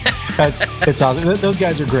reason. It's awesome. Those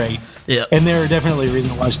guys are great. Yeah. And they're definitely a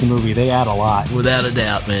reason to watch the movie. They add a lot. Without a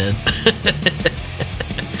doubt, man.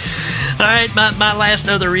 All right, my last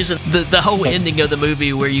other reason, the whole ending of the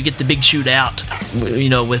movie where you get the big shootout,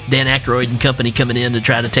 with Dan Aykroyd and company coming in to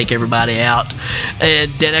try to take everybody out.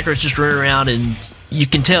 And Dan Aykroyd's just running around, and you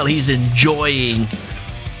can tell he's enjoying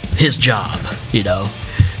his job,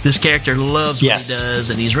 This character loves what he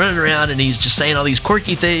does, and he's running around, and he's just saying all these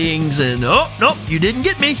quirky things, and, oh, nope, you didn't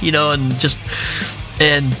get me,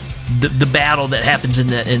 and the battle that happens in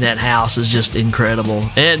that house is just incredible.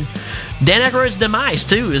 And Dan Aykroyd's demise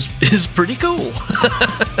too is pretty cool.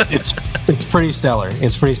 It's pretty stellar.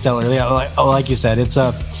 It's pretty stellar. Yeah, like you said, it's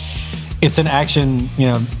an action.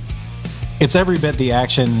 It's every bit the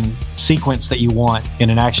action sequence that you want in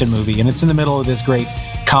an action movie, and it's in the middle of this great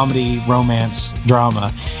comedy, romance,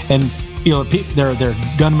 drama. And there are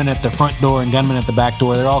gunmen at the front door and gunmen at the back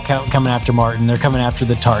door. They're all coming after Martin. They're coming after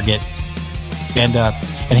the target.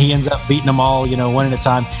 and he ends up beating them all, one at a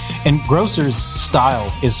time. And Grosser's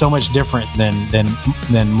style is so much different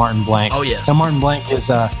than Martin Blank's. Oh yeah. And Martin Blank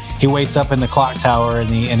is he waits up in the clock tower and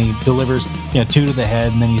he delivers 2 to the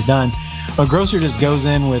head and then he's done. But Grosser just goes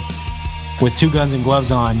in with 2 guns and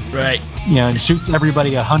gloves on, right? And shoots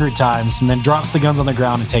everybody 100 times and then drops the guns on the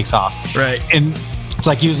ground and takes off, right? And it's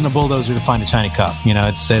like using a bulldozer to find a shiny cup.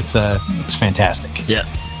 It's fantastic. Yeah.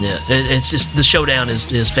 Yeah, it's just the showdown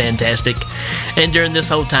is fantastic, and during this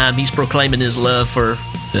whole time he's proclaiming his love for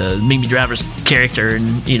Mimi Driver's character,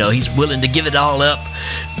 and he's willing to give it all up,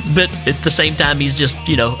 but at the same time he's just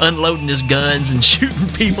unloading his guns and shooting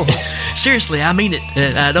people. Seriously, I mean it.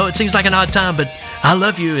 I know it seems like an odd time, but I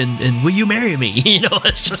love you, and will you marry me?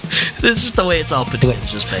 It's just the way it's all put together.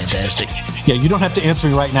 It's just fantastic. Yeah, you don't have to answer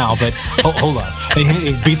me right now, but hold on.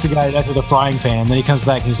 He beats a guy to death with a frying pan. Then he comes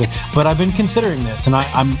back and he's like, "But I've been considering this, and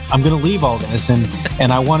I'm going to leave all this, and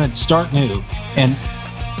I want to start new, and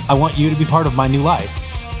I want you to be part of my new life."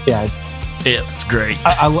 Yeah, it's great.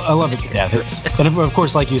 I love it to death. And of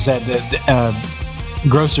course, like you said,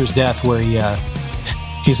 Grosser's death, where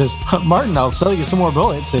he says, "Martin, I'll sell you some more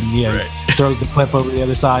bullets," and throws the clip over the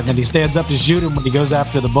other side, and then he stands up to shoot him when he goes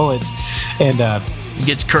after the bullets, and he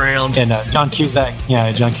gets crowned. And John Cusack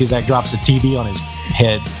drops a TV on his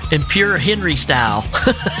head in pure Henry style.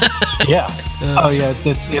 Yeah.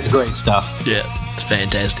 It's great stuff. Yeah, it's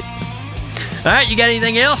fantastic. All right, you got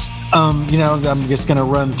anything else? I'm just gonna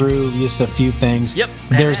run through just a few things. Yep.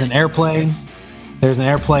 There's an airplane. There's an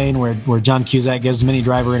airplane where John Cusack gives Minnie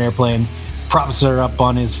Driver an airplane, props her up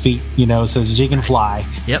on his feet, so she can fly.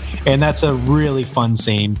 Yep. And that's a really fun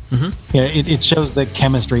scene. Mm-hmm. It shows the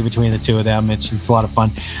chemistry between the two of them. It's a lot of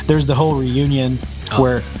fun. There's the whole reunion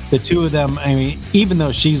where the two of them, even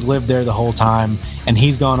though she's lived there the whole time and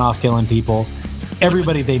he's gone off killing people,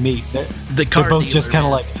 everybody they meet, they're both just kind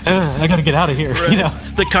of like, I got to get out of here. Right.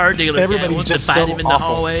 The car dealer everybody's just to fight so him in awful. the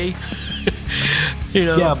hallway.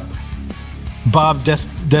 Yeah. Bob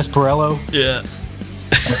Desperello. Yeah.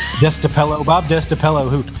 Bob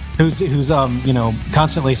Destapello, who's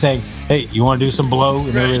constantly saying, "Hey, you want to do some blow?" And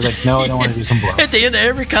everybody's like, "No, I don't want to do some blow." At the end of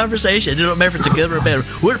every conversation, it don't matter if it's a good or a bad.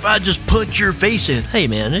 What if I just punch your face in? Hey,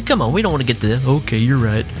 man, come on, we don't want to get to that. Okay, you're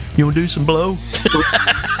right. You want to do some blow?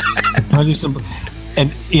 I'll do some. And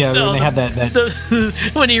when they have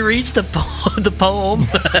that when he reads the poem,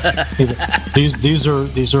 he's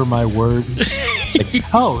like, these are my words. It's like,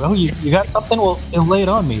 oh, you got something? Well, lay it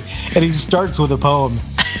on me. And he starts with a poem,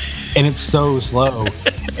 and it's so slow.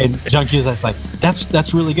 And John Cusack's like,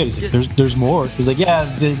 that's really good. He's like, there's more. He's like,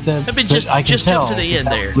 yeah, I can tell. Jump to the end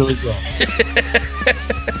there. Really good.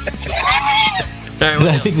 Right,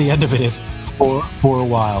 I think the end of it is for a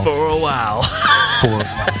while. For a while.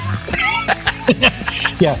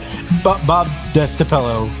 Yeah, Bob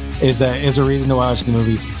Destapello is a reason to watch the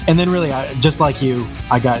movie. And then really, just like you,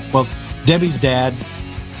 Debbie's dad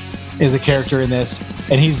is a character in this,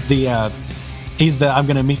 and he's the I'm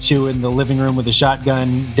going to meet you in the living room with a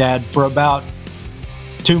shotgun dad for about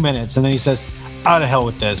 2 minutes, and then he says, out of hell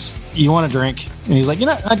with this. You want a drink? And he's like,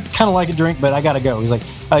 I kind of like a drink, but I got to go. He's like,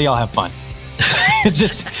 oh, y'all have fun. It's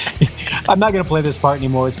just, I'm not going to play this part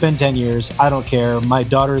anymore. It's been 10 years. I don't care. My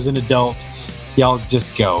daughter is an adult. Y'all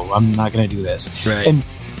just go. I'm not going to do this. Right. And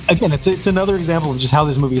again, it's another example of just how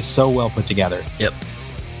this movie is so well put together. Yep.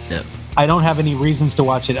 I don't have any reasons to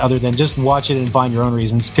watch it other than just watch it and find your own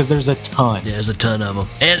reasons, because there's a ton. Yeah, there's a ton of them.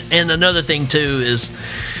 And another thing, too, is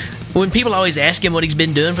when people always ask him what he's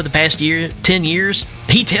been doing for the past 10 years,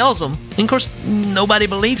 he tells them. And, of course, nobody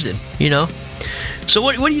believes him, So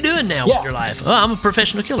what are you doing now with your life? Oh, I'm a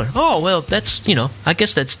professional killer. Oh, well, that's, I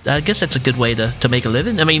guess that's a good way to make a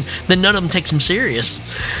living. Then none of them takes him serious.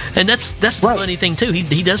 And that's the funny thing, too.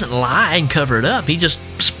 He doesn't lie and cover it up. He just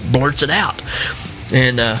blurts it out.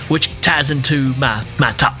 And which ties into my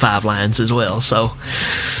top 5 lines as well. So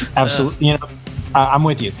absolutely, I'm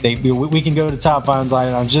with you. We can go to top 5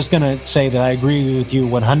 lines. I'm just going to say that I agree with you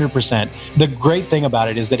 100%. The great thing about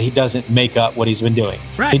it is that he doesn't make up what he's been doing.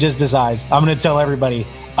 Right. He just decides, I'm going to tell everybody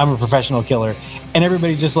I'm a professional killer. And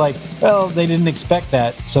everybody's just like, well, they didn't expect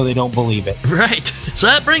that, so they don't believe it. Right. So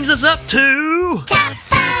that brings us up to top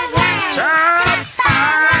 5 lines. Top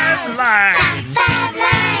 5 lines. Top 5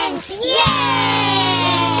 lines. Yay!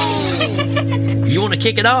 You want to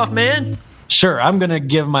kick it off, man? Sure. I'm going to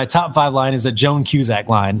give my top 5 line is a Joan Cusack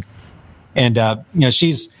line. And,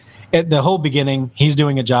 she's at the whole beginning, he's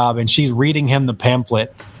doing a job and she's reading him the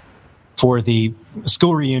pamphlet for the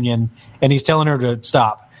school reunion, and he's telling her to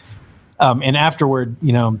stop. And afterward,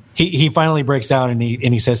 he finally breaks down and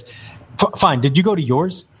he says, fine, did you go to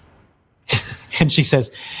yours? And she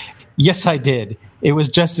says, yes, I did. it was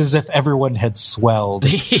just as if everyone had swelled.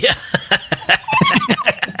 Yeah.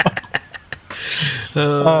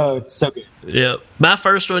 Oh, it's so good. Yeah. My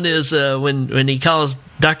first one is when he calls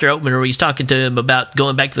Dr. Oatman, or he's talking to him about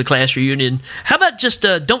going back to the class reunion. How about just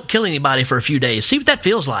don't kill anybody for a few days? See what that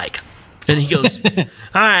feels like. And he goes, all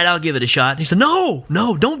right, I'll give it a shot. And he said, no,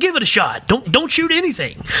 don't give it a shot. Don't shoot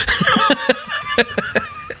anything.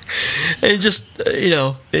 And just,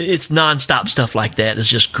 it's nonstop stuff like that. It's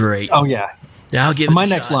just great. Oh, yeah. Yeah, I'll give it my a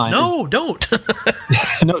next shot. line. No, don't.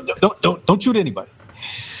 No, don't shoot anybody.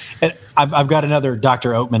 And I've got another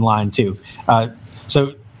Dr. Oatman line too.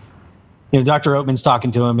 So Dr. Oatman's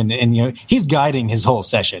talking to him, and he's guiding his whole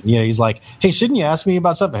session. He's like, "Hey, shouldn't you ask me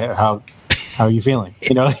about stuff? How are you feeling?"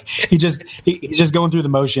 He's just going through the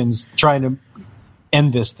motions, trying to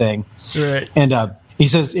end this thing. Right. And he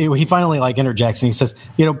says, he finally interjects, and he says,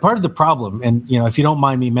 part of the problem, and if you don't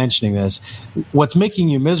mind me mentioning this, what's making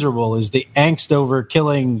you miserable is the angst over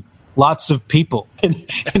killing lots of people. And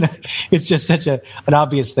it's just such an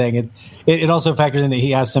obvious thing. It also factors in that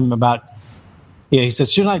he asks him about, he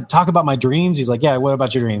says, shouldn't I talk about my dreams? He's like, yeah, what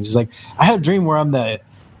about your dreams? He's like, I had a dream where I'm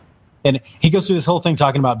and he goes through this whole thing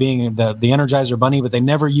talking about being the Energizer Bunny, but they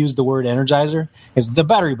never use the word Energizer. It's the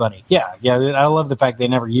Battery Bunny. Yeah. I love the fact they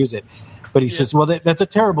never use it. But he says, well, that's a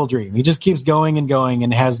terrible dream. He just keeps going and going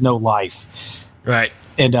and has no life. Right.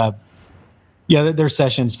 And, their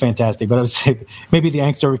session's fantastic, but I was saying maybe the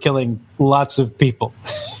angst over killing lots of people.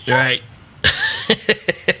 Right.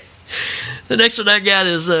 The next one I got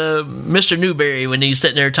is Mr. Newberry, when he's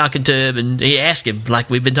sitting there talking to him, and he asked him, like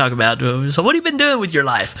we've been talking about, so what have you been doing with your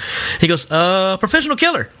life? He goes, professional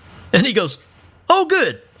killer. And he goes, oh,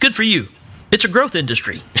 good for you. It's a growth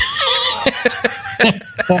industry.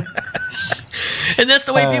 And that's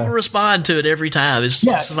the way people respond to it every time. It's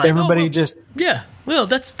like, everybody well,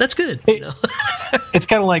 that's good. It's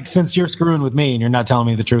kind of like, since you're screwing with me and you're not telling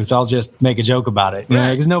me the truth, I'll just make a joke about it,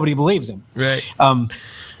 because nobody believes him. Right. And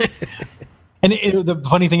the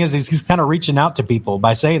funny thing is he's kind of reaching out to people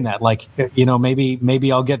by saying that, like,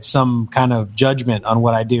 maybe I'll get some kind of judgment on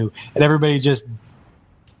what I do, and everybody just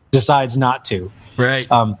decides not to. Right.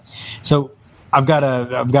 So I've got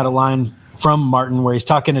a line from Martin where he's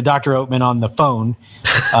talking to Dr. Oatman on the phone.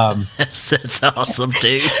 That's awesome,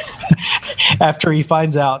 dude. After he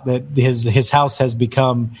finds out that his house has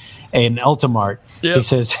become an Ultimart, he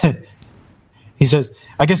says,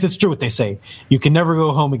 I guess it's true what they say. You can never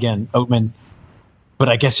go home again, Oatman, but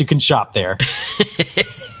I guess you can shop there.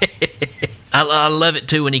 I love it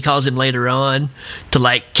too when he calls him later on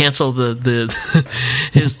to cancel his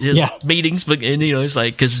meetings, but he's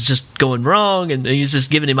like, because it's just going wrong, and he's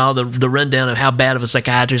just giving him all the rundown of how bad of a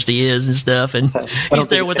psychiatrist he is and stuff, and he's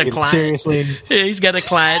there with a client. Seriously, yeah, he's got a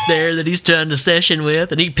client there that he's done a session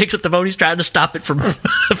with, and he picks up the phone. He's trying to stop it from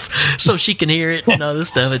so she can hear it and all this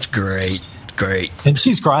stuff. It's great, and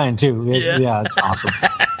she's crying too. It's awesome.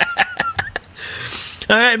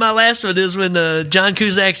 All right, my last one is when John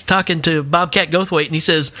Cusack's talking to Bobcat Goldthwait, and he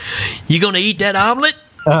says, "You going to eat that omelet?"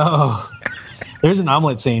 Oh, there's an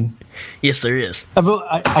omelet scene. Yes, there is.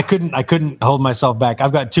 I couldn't hold myself back.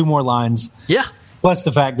 I've got two more lines. Yeah. Plus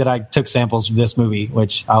the fact that I took samples from this movie,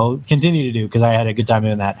 which I'll continue to do because I had a good time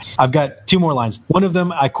doing that. I've got two more lines. One of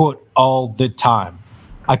them I quote all the time.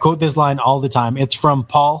 I quote this line all the time. It's from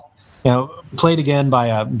Paul, played again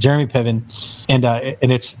by Jeremy Piven,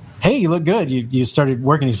 and it's, hey, you look good. You started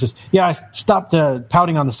working. He says, yeah, I stopped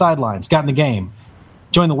pouting on the sidelines, got in the game,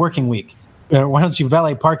 joined the working week. Why don't you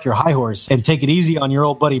valet park your high horse and take it easy on your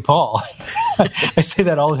old buddy Paul? I say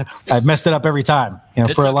that all the time. I messed it up every time,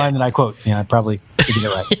 for a line that I quote. I probably didn't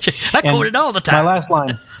get it right. I quote it all the time. My last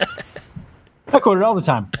line, I quote it all the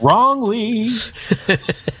time. Wrongly.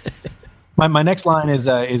 My next line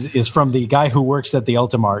is from the guy who works at the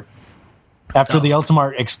Ultimart. After the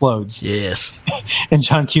Ultimart explodes. Yes. And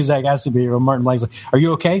John Cusack has to be, or Martin Blank's like, are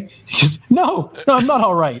you okay? He says, no, I'm not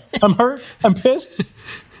all right. I'm hurt. I'm pissed.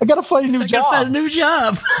 I got to find a new job. Find a new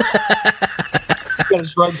job. He kind of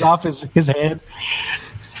shrugs off his hand.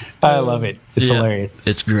 I love it. It's hilarious.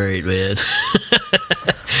 It's great, man.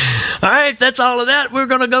 All right, that's all of that. We're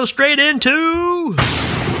going to go straight into...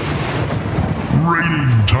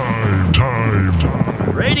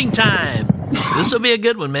 Rating time. This will be a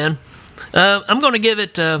good one, man. I'm going to give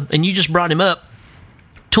it, and you just brought him up,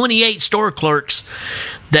 28 store clerks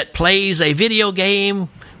that plays a video game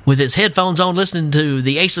with his headphones on listening to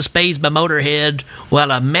the Ace of Spades by Motorhead while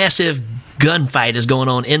a massive gunfight is going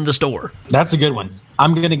on in the store. That's a good one.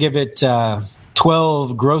 I'm going to give it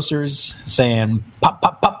 12 grocers saying pop,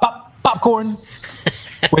 pop, pop, pop, popcorn,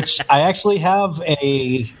 which I actually have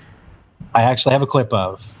a clip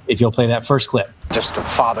of. if you'll play that first clip. Just a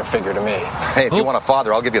father figure to me. Hey, if you want a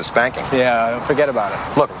father, I'll give you a spanking. Yeah, forget about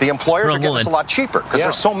it. Look, the employers are getting us a lot cheaper because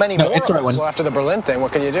there's so many more. It's the right one. Well, after the Berlin thing,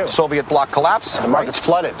 what can you do? Soviet bloc collapse. The market's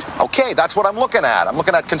flooded. Okay, that's what I'm looking at. I'm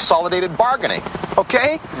looking at consolidated bargaining.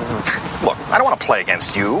 Okay? Mm-hmm. Look, I don't want to play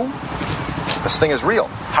against you. This thing is real.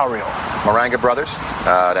 How real? Maranga Brothers,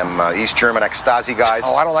 them East German Ecstasy guys.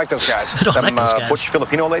 Oh, I don't like those guys. Them butch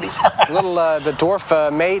Filipino ladies. Little, the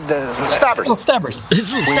dwarf maid, the... Stabbers. Little Stabbers.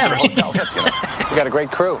 Little Stabbers. Hotel hip, you know. We got a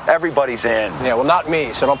great crew. Everybody's in. Yeah, well, not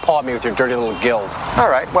me, so don't paw at me with your dirty little guild. All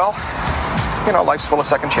right, well, you know, life's full of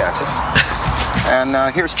second chances. And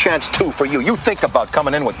here's chance 2 for you. You think about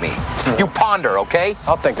coming in with me. You ponder, okay?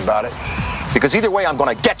 I'll think about it. Because either way, I'm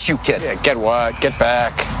going to get you, kid. Yeah, get what? Get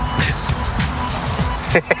back.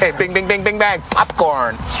 Bing, bing, bing, bing, bang.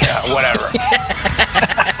 Popcorn. Yeah, whatever.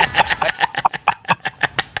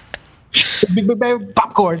 Bing, bing, bang,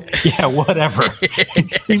 popcorn. Yeah, whatever.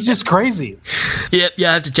 He's just crazy. Yep,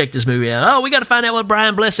 yeah, I have to check this movie out. Oh, we got to find out what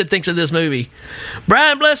Brian Blessed thinks of this movie.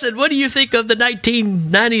 Brian Blessed, what do you think of the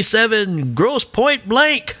 1997 Grosse Pointe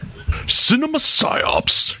Blank? Cinema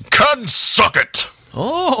psyops can suck it.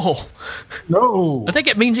 Oh. No. I think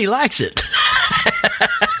it means he likes it.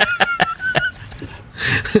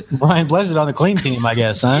 Brian Blessed on the clean team, I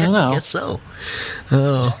guess. I don't know. I guess so.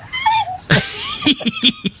 Oh.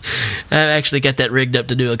 I actually got that rigged up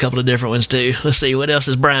to do a couple of different ones, too. Let's see, what else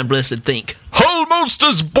does Brian Blessed think? Almost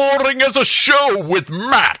as boring as a show with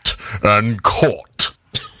Matt and Court.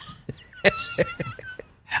 I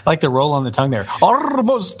like the roll on the tongue there.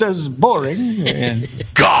 Almost as boring. And...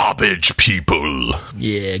 Garbage people.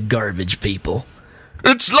 Yeah, garbage people.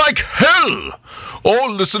 It's like hell!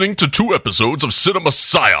 All listening to 2 episodes of Cinema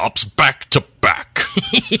Psyops back to back.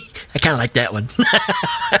 I kind of like that one.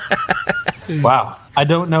 Wow. I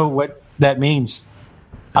don't know what that means.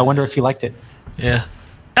 I wonder if he liked it. Yeah.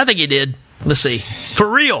 I think he did. Let's see. For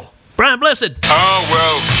real. Brian Blessed. Ah,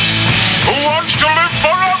 well. Who wants to live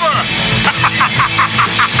forever?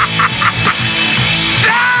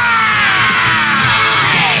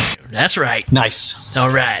 That's right. Nice. All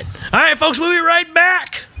right. All right, folks, we'll be right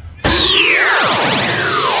back.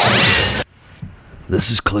 This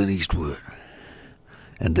is Clint Eastwood,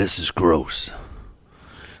 and this is Grosse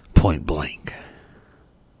Pointe Blank.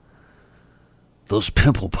 Those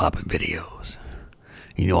pimple popping videos,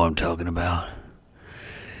 you know what I'm talking about?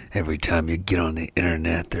 Every time you get on the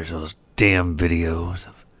internet, there's those damn videos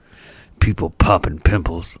of people popping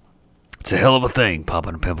pimples. It's a hell of a thing,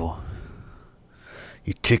 popping a pimple.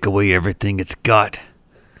 You take away everything it's got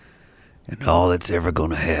and all it's ever going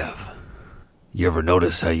to have. You ever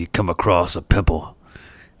notice how you come across a pimple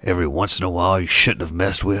every once in a while you shouldn't have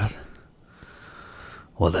messed with?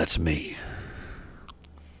 Well, that's me.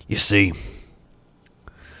 You see,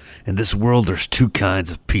 in this world there's 2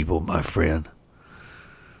 kinds of people, my friend.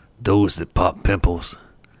 Those that pop pimples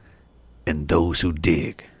and those who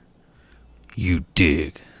dig. You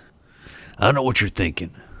dig. I know what you're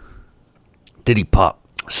thinking. Did he pop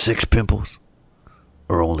 6 pimples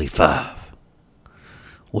or only 5?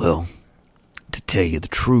 Well, to tell you the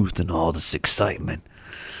truth in all this excitement,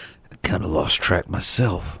 I kind of lost track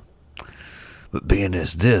myself. But being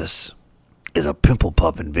as this is a pimple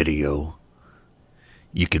popping video,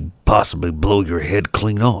 you could possibly blow your head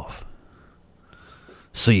clean off.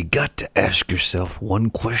 So you got to ask yourself one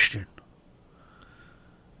question.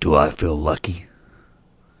 Do I feel lucky?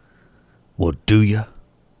 Well, do ya,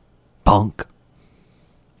 punk?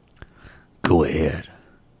 Go ahead.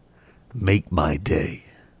 Make my day.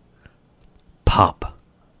 Pop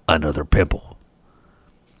another pimple.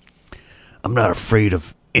 I'm not afraid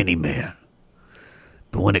of any man.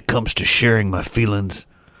 But when it comes to sharing my feelings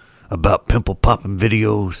about pimple popping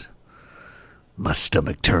videos, my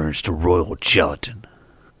stomach turns to royal gelatin.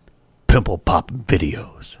 Pimple popping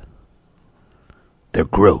videos. They're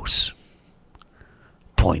gross.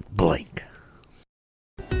 Point blank.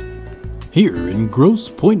 Here in Grosse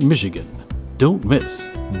Pointe, Michigan, don't miss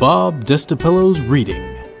Bob Destapello's reading.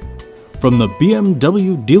 From the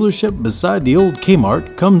BMW dealership beside the old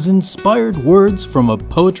Kmart comes inspired words from a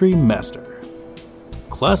poetry master.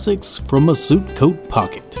 Classics from a suit coat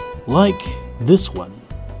pocket, like this one.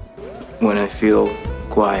 When I feel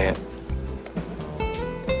quiet.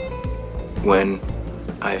 When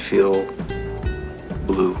I feel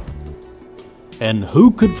blue. And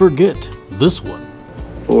who could forget this one?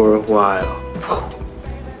 For a while.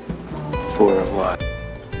 For a while.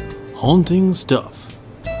 Haunting stuff.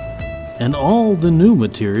 And all the new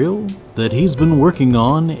material that he's been working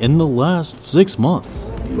on in the last 6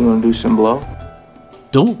 months. You want to do some blow?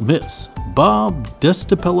 Don't miss Bob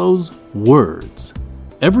Destapello's Words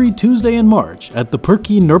every Tuesday in March at the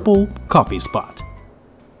Perky Nurple Coffee Spot.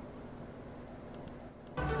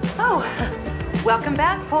 Oh, welcome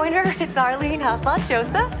back, Pointer. It's Arlene Haslot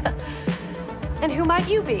Joseph. And who might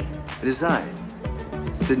you be? It is I,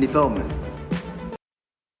 Sidney Feldman.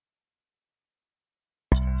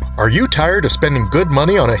 Are you tired of spending good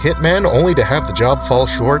money on a hitman only to have the job fall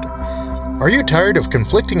short? Are you tired of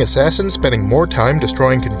conflicting assassins spending more time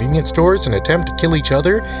destroying convenience stores in an attempt to kill each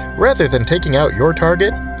other rather than taking out your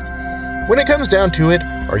target? When it comes down to it,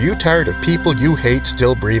 are you tired of people you hate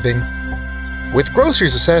still breathing? With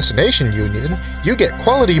Grocers Assassination Union, you get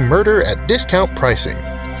quality murder at discount pricing.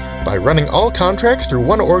 By running all contracts through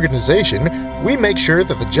one organization, we make sure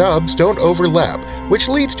that the jobs don't overlap, which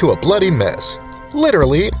leads to a bloody mess.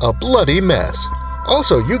 Literally, a bloody mess.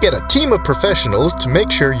 Also, you get a team of professionals to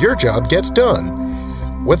make sure your job gets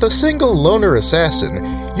done. With a single loner assassin,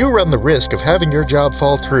 you run the risk of having your job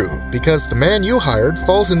fall through because the man you hired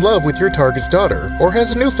falls in love with your target's daughter or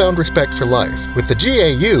has a newfound respect for life. With the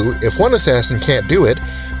GAU, if one assassin can't do it,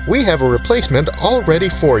 we have a replacement all ready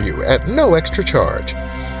for you at no extra charge.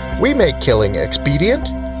 We make killing expedient,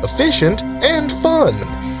 efficient, and fun,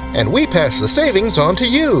 and we pass the savings on to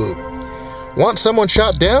you. Want someone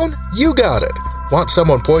shot down? You got it. Want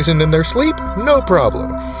someone poisoned in their sleep? No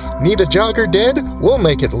problem. Need a jogger dead? We'll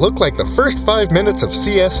make it look like the first 5 minutes of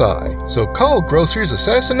CSI. So call Grocers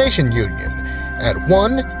Assassination Union at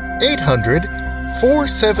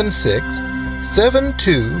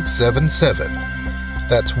 1-800-476-7277.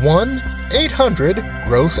 That's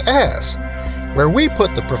 1-800-GROSS-ASS, where we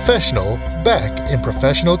put the professional back in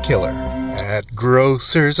professional killer. At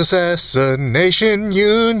Grocers Assassination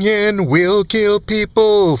Union, we'll kill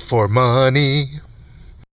people for money.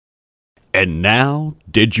 And now,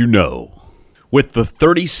 did you know? With the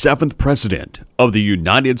 37th President of the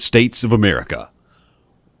United States of America,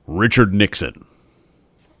 Richard Nixon.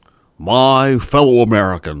 My fellow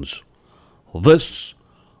Americans, this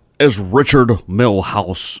is Richard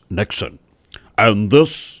Milhouse Nixon, and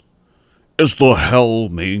this is the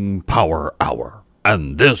Hell-Ming Power Hour,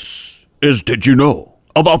 and this is Did You Know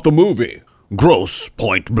about the movie Grosse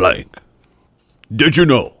Point Blank. Did you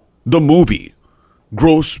know the movie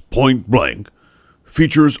Grosse Point Blank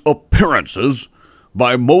features appearances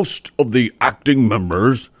by most of the acting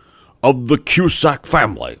members of the Cusack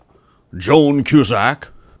family? Joan Cusack,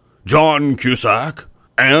 John Cusack,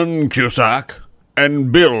 Ann Cusack,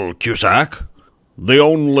 and Bill Cusack. The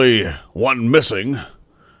only one missing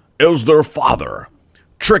is their father,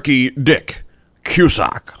 Tricky Dick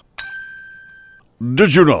Cusack.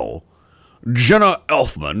 Did you know Jenna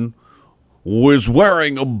Elfman was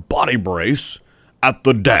wearing a body brace at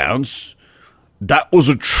the dance that was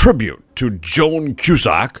a tribute to Joan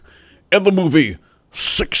Cusack in the movie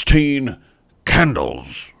 16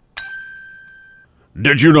 Candles?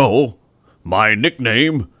 Did you know my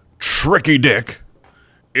nickname, Tricky Dick,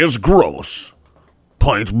 is Grosse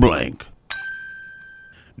Point Blank?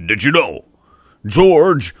 Did you know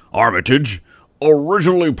George Armitage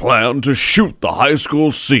originally planned to shoot the high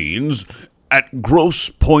school scenes at Grosse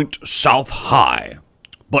Point South High,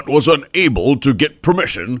 but was unable to get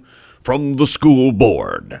permission from the school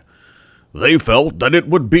board? They felt that it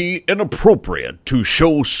would be inappropriate to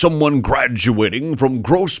show someone graduating from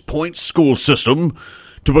Grosse Point school system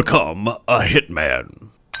to become a hitman.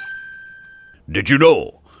 Did you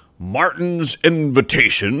know Martin's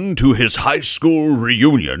invitation to his high school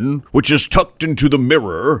reunion, which is tucked into the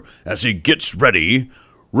mirror as he gets ready,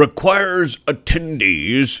 requires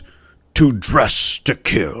attendees to dress to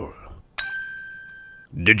kill?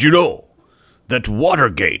 Did you know that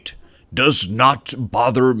Watergate does not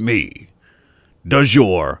bother me? Does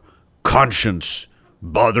your conscience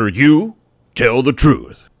bother you? Tell the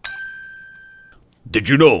truth. Did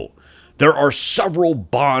you know there are several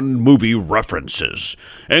Bond movie references,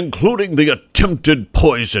 including the attempted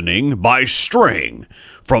poisoning by String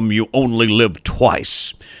from You Only Live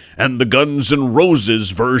Twice, and the Guns N'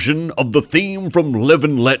 Roses version of the theme from Live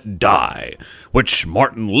and Let Die, which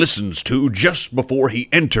Martin listens to just before he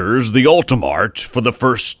enters the Ultimart for the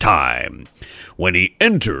first time. When he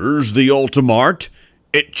enters the Ultimart,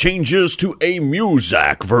 it changes to a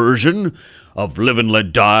Muzak version of Live and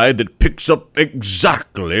Let Die that picks up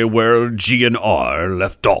exactly where GNR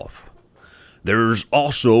left off. There's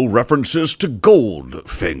also references to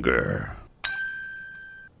Goldfinger.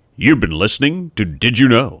 You've been listening to Did You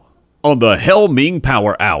Know on the Hell-Ming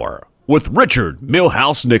Power Hour with Richard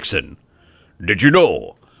Milhouse Nixon. Did you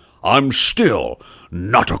know I'm still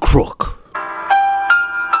not a crook?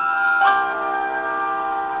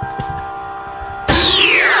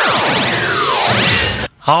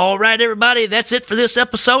 All right, everybody, that's it for this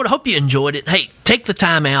episode. I hope you enjoyed it. Hey, take the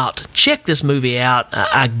time out. Check this movie out.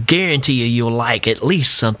 I guarantee you'll like at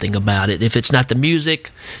least something about it. If it's not the music,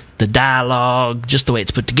 the dialogue, just the way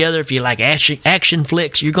it's put together. If you like action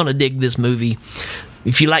flicks, you're going to dig this movie.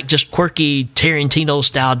 If you like just quirky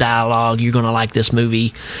Tarantino-style dialogue, you're going to like this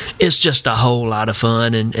movie. It's just a whole lot of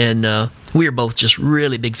fun, and we're both just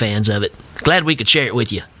really big fans of it. Glad we could share it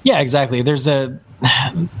with you. Yeah, exactly. There's a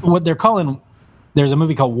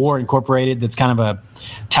movie called War Incorporated that's kind of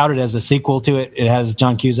touted as a sequel to it. It has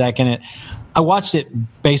John Cusack in it. I watched it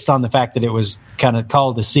based on the fact that it was kind of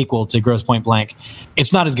called the sequel to Grosse Pointe Blank.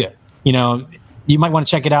 It's not as good. You know, you might want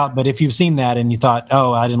to check it out, but if you've seen that and you thought,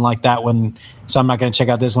 oh, I didn't like that one, so I'm not going to check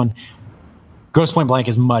out this one, Grosse Pointe Blank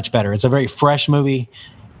is much better. It's a very fresh movie.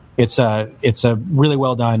 It's a really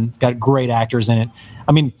well done. It's got great actors in it.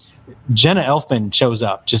 I mean, Jenna Elfman shows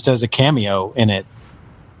up just as a cameo in it.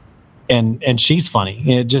 And she's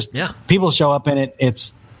funny. People show up in it.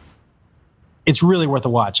 It's really worth a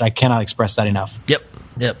watch. I cannot express that enough. Yep.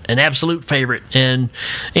 An absolute favorite. And,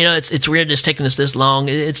 you know, it's weird it's taking us this long.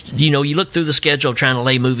 It's, you know, you look through the schedule trying to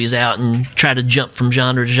lay movies out and try to jump from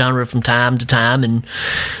genre to genre from time to time. And,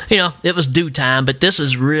 you know, it was due time, but this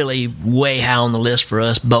is really way high on the list for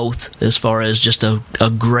us both as far as just a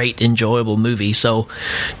great, enjoyable movie. So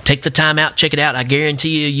take the time out, check it out. I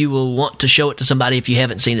guarantee you will want to show it to somebody if you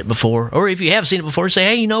haven't seen it before. Or if you have seen it before, say,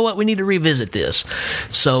 hey, you know what? We need to revisit this.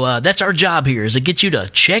 So that's our job here, is to get you to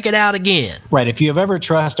check it out again. Right. If you have ever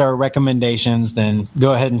trust our recommendations, then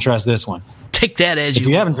go ahead and trust this one. Take that as if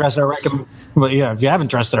you haven't trusted our if you haven't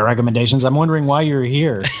trusted our recommendations, I'm wondering why you're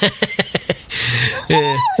here.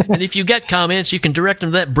 And if you got comments, you can direct them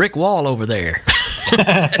to that brick wall over there.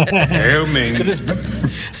 Hail me. So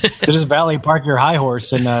just Valley Park your high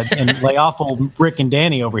horse and lay off old Rick and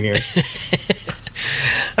Danny over here.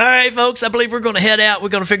 All right, folks, I believe we're going to head out. We're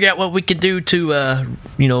going to figure out what we can do to,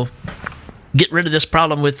 get rid of this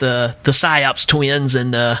problem with the PSYOPs twins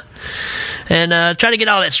and try to get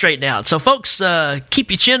all that straightened out. So, folks,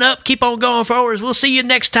 keep your chin up. Keep on going forward. We'll see you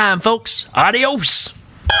next time, folks. Adios.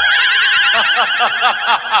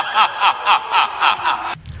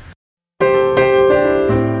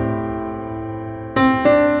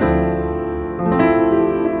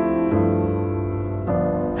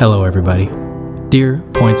 Hello, everybody. Dear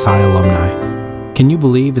Points High alumni, can you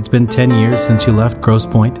believe it's been 10 years since you left Grosse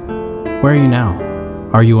Pointe? Where are you now?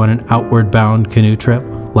 Are you on an outward bound canoe trip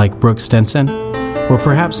like Brooke Stenson? Or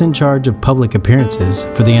perhaps in charge of public appearances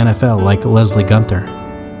for the NFL like Leslie Gunther?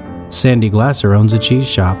 Sandy Glasser owns a cheese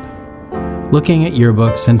shop. Looking at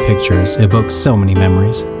yearbooks and pictures evokes so many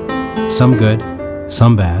memories. Some good,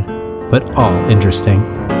 some bad, but all interesting.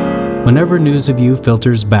 Whenever news of you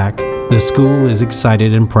filters back, the school is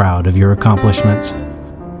excited and proud of your accomplishments.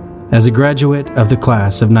 As a graduate of the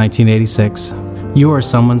class of 1986, you are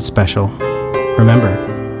someone special.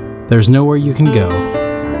 Remember, there's nowhere you can go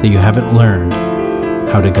that you haven't learned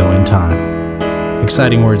how to go in time.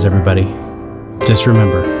 Exciting words, everybody. Just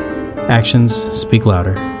remember, actions speak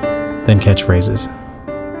louder than catchphrases.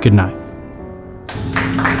 Good night.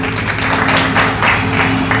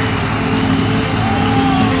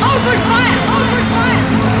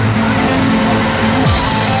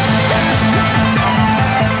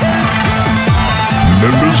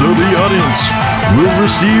 Members of the audience will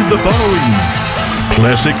receive the following: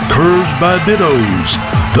 classic curves by Dittos,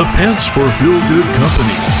 the pants for Feel Good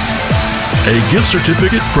Company, a gift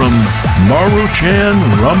certificate from Maruchan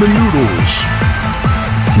Ramen Noodles,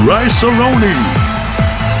 Rice-A-Roni.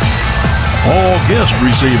 All guests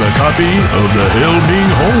receive a copy of the Hellming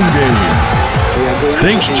home game.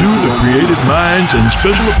 Thanks to the creative minds and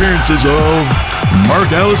special appearances of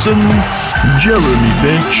Mark Allison, Jeremy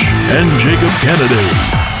Finch, and Jacob Kennedy.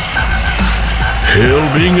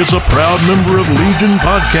 Hellming is a proud member of Legion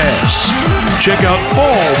Podcasts. Check out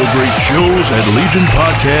all the great shows at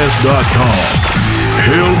legionpodcast.com.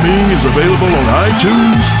 Hellming is available on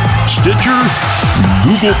iTunes, Stitcher,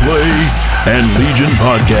 Google Play, and Legion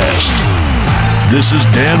Podcast. This is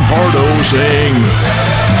Dan Pardo saying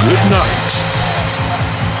good night.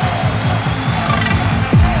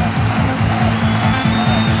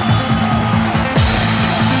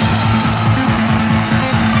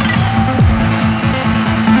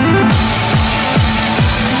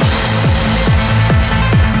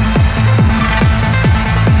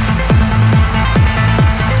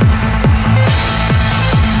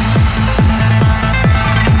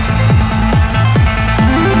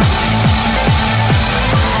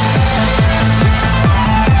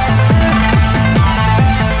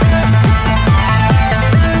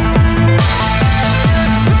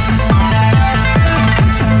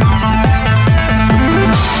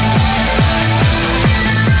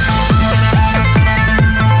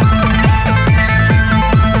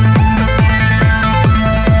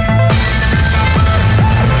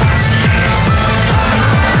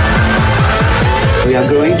 We are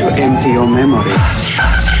going to empty your memory.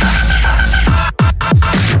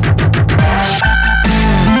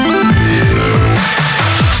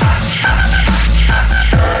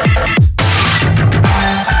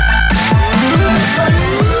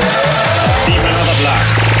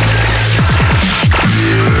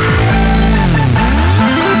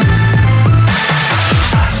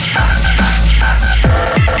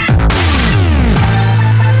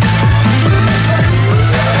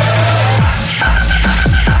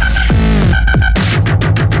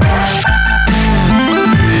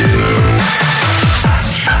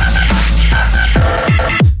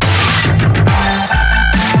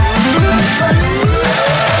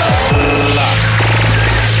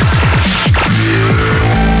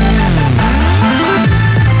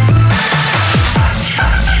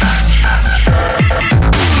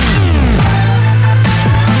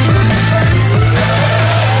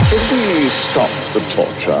 If we stop the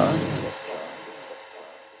torture,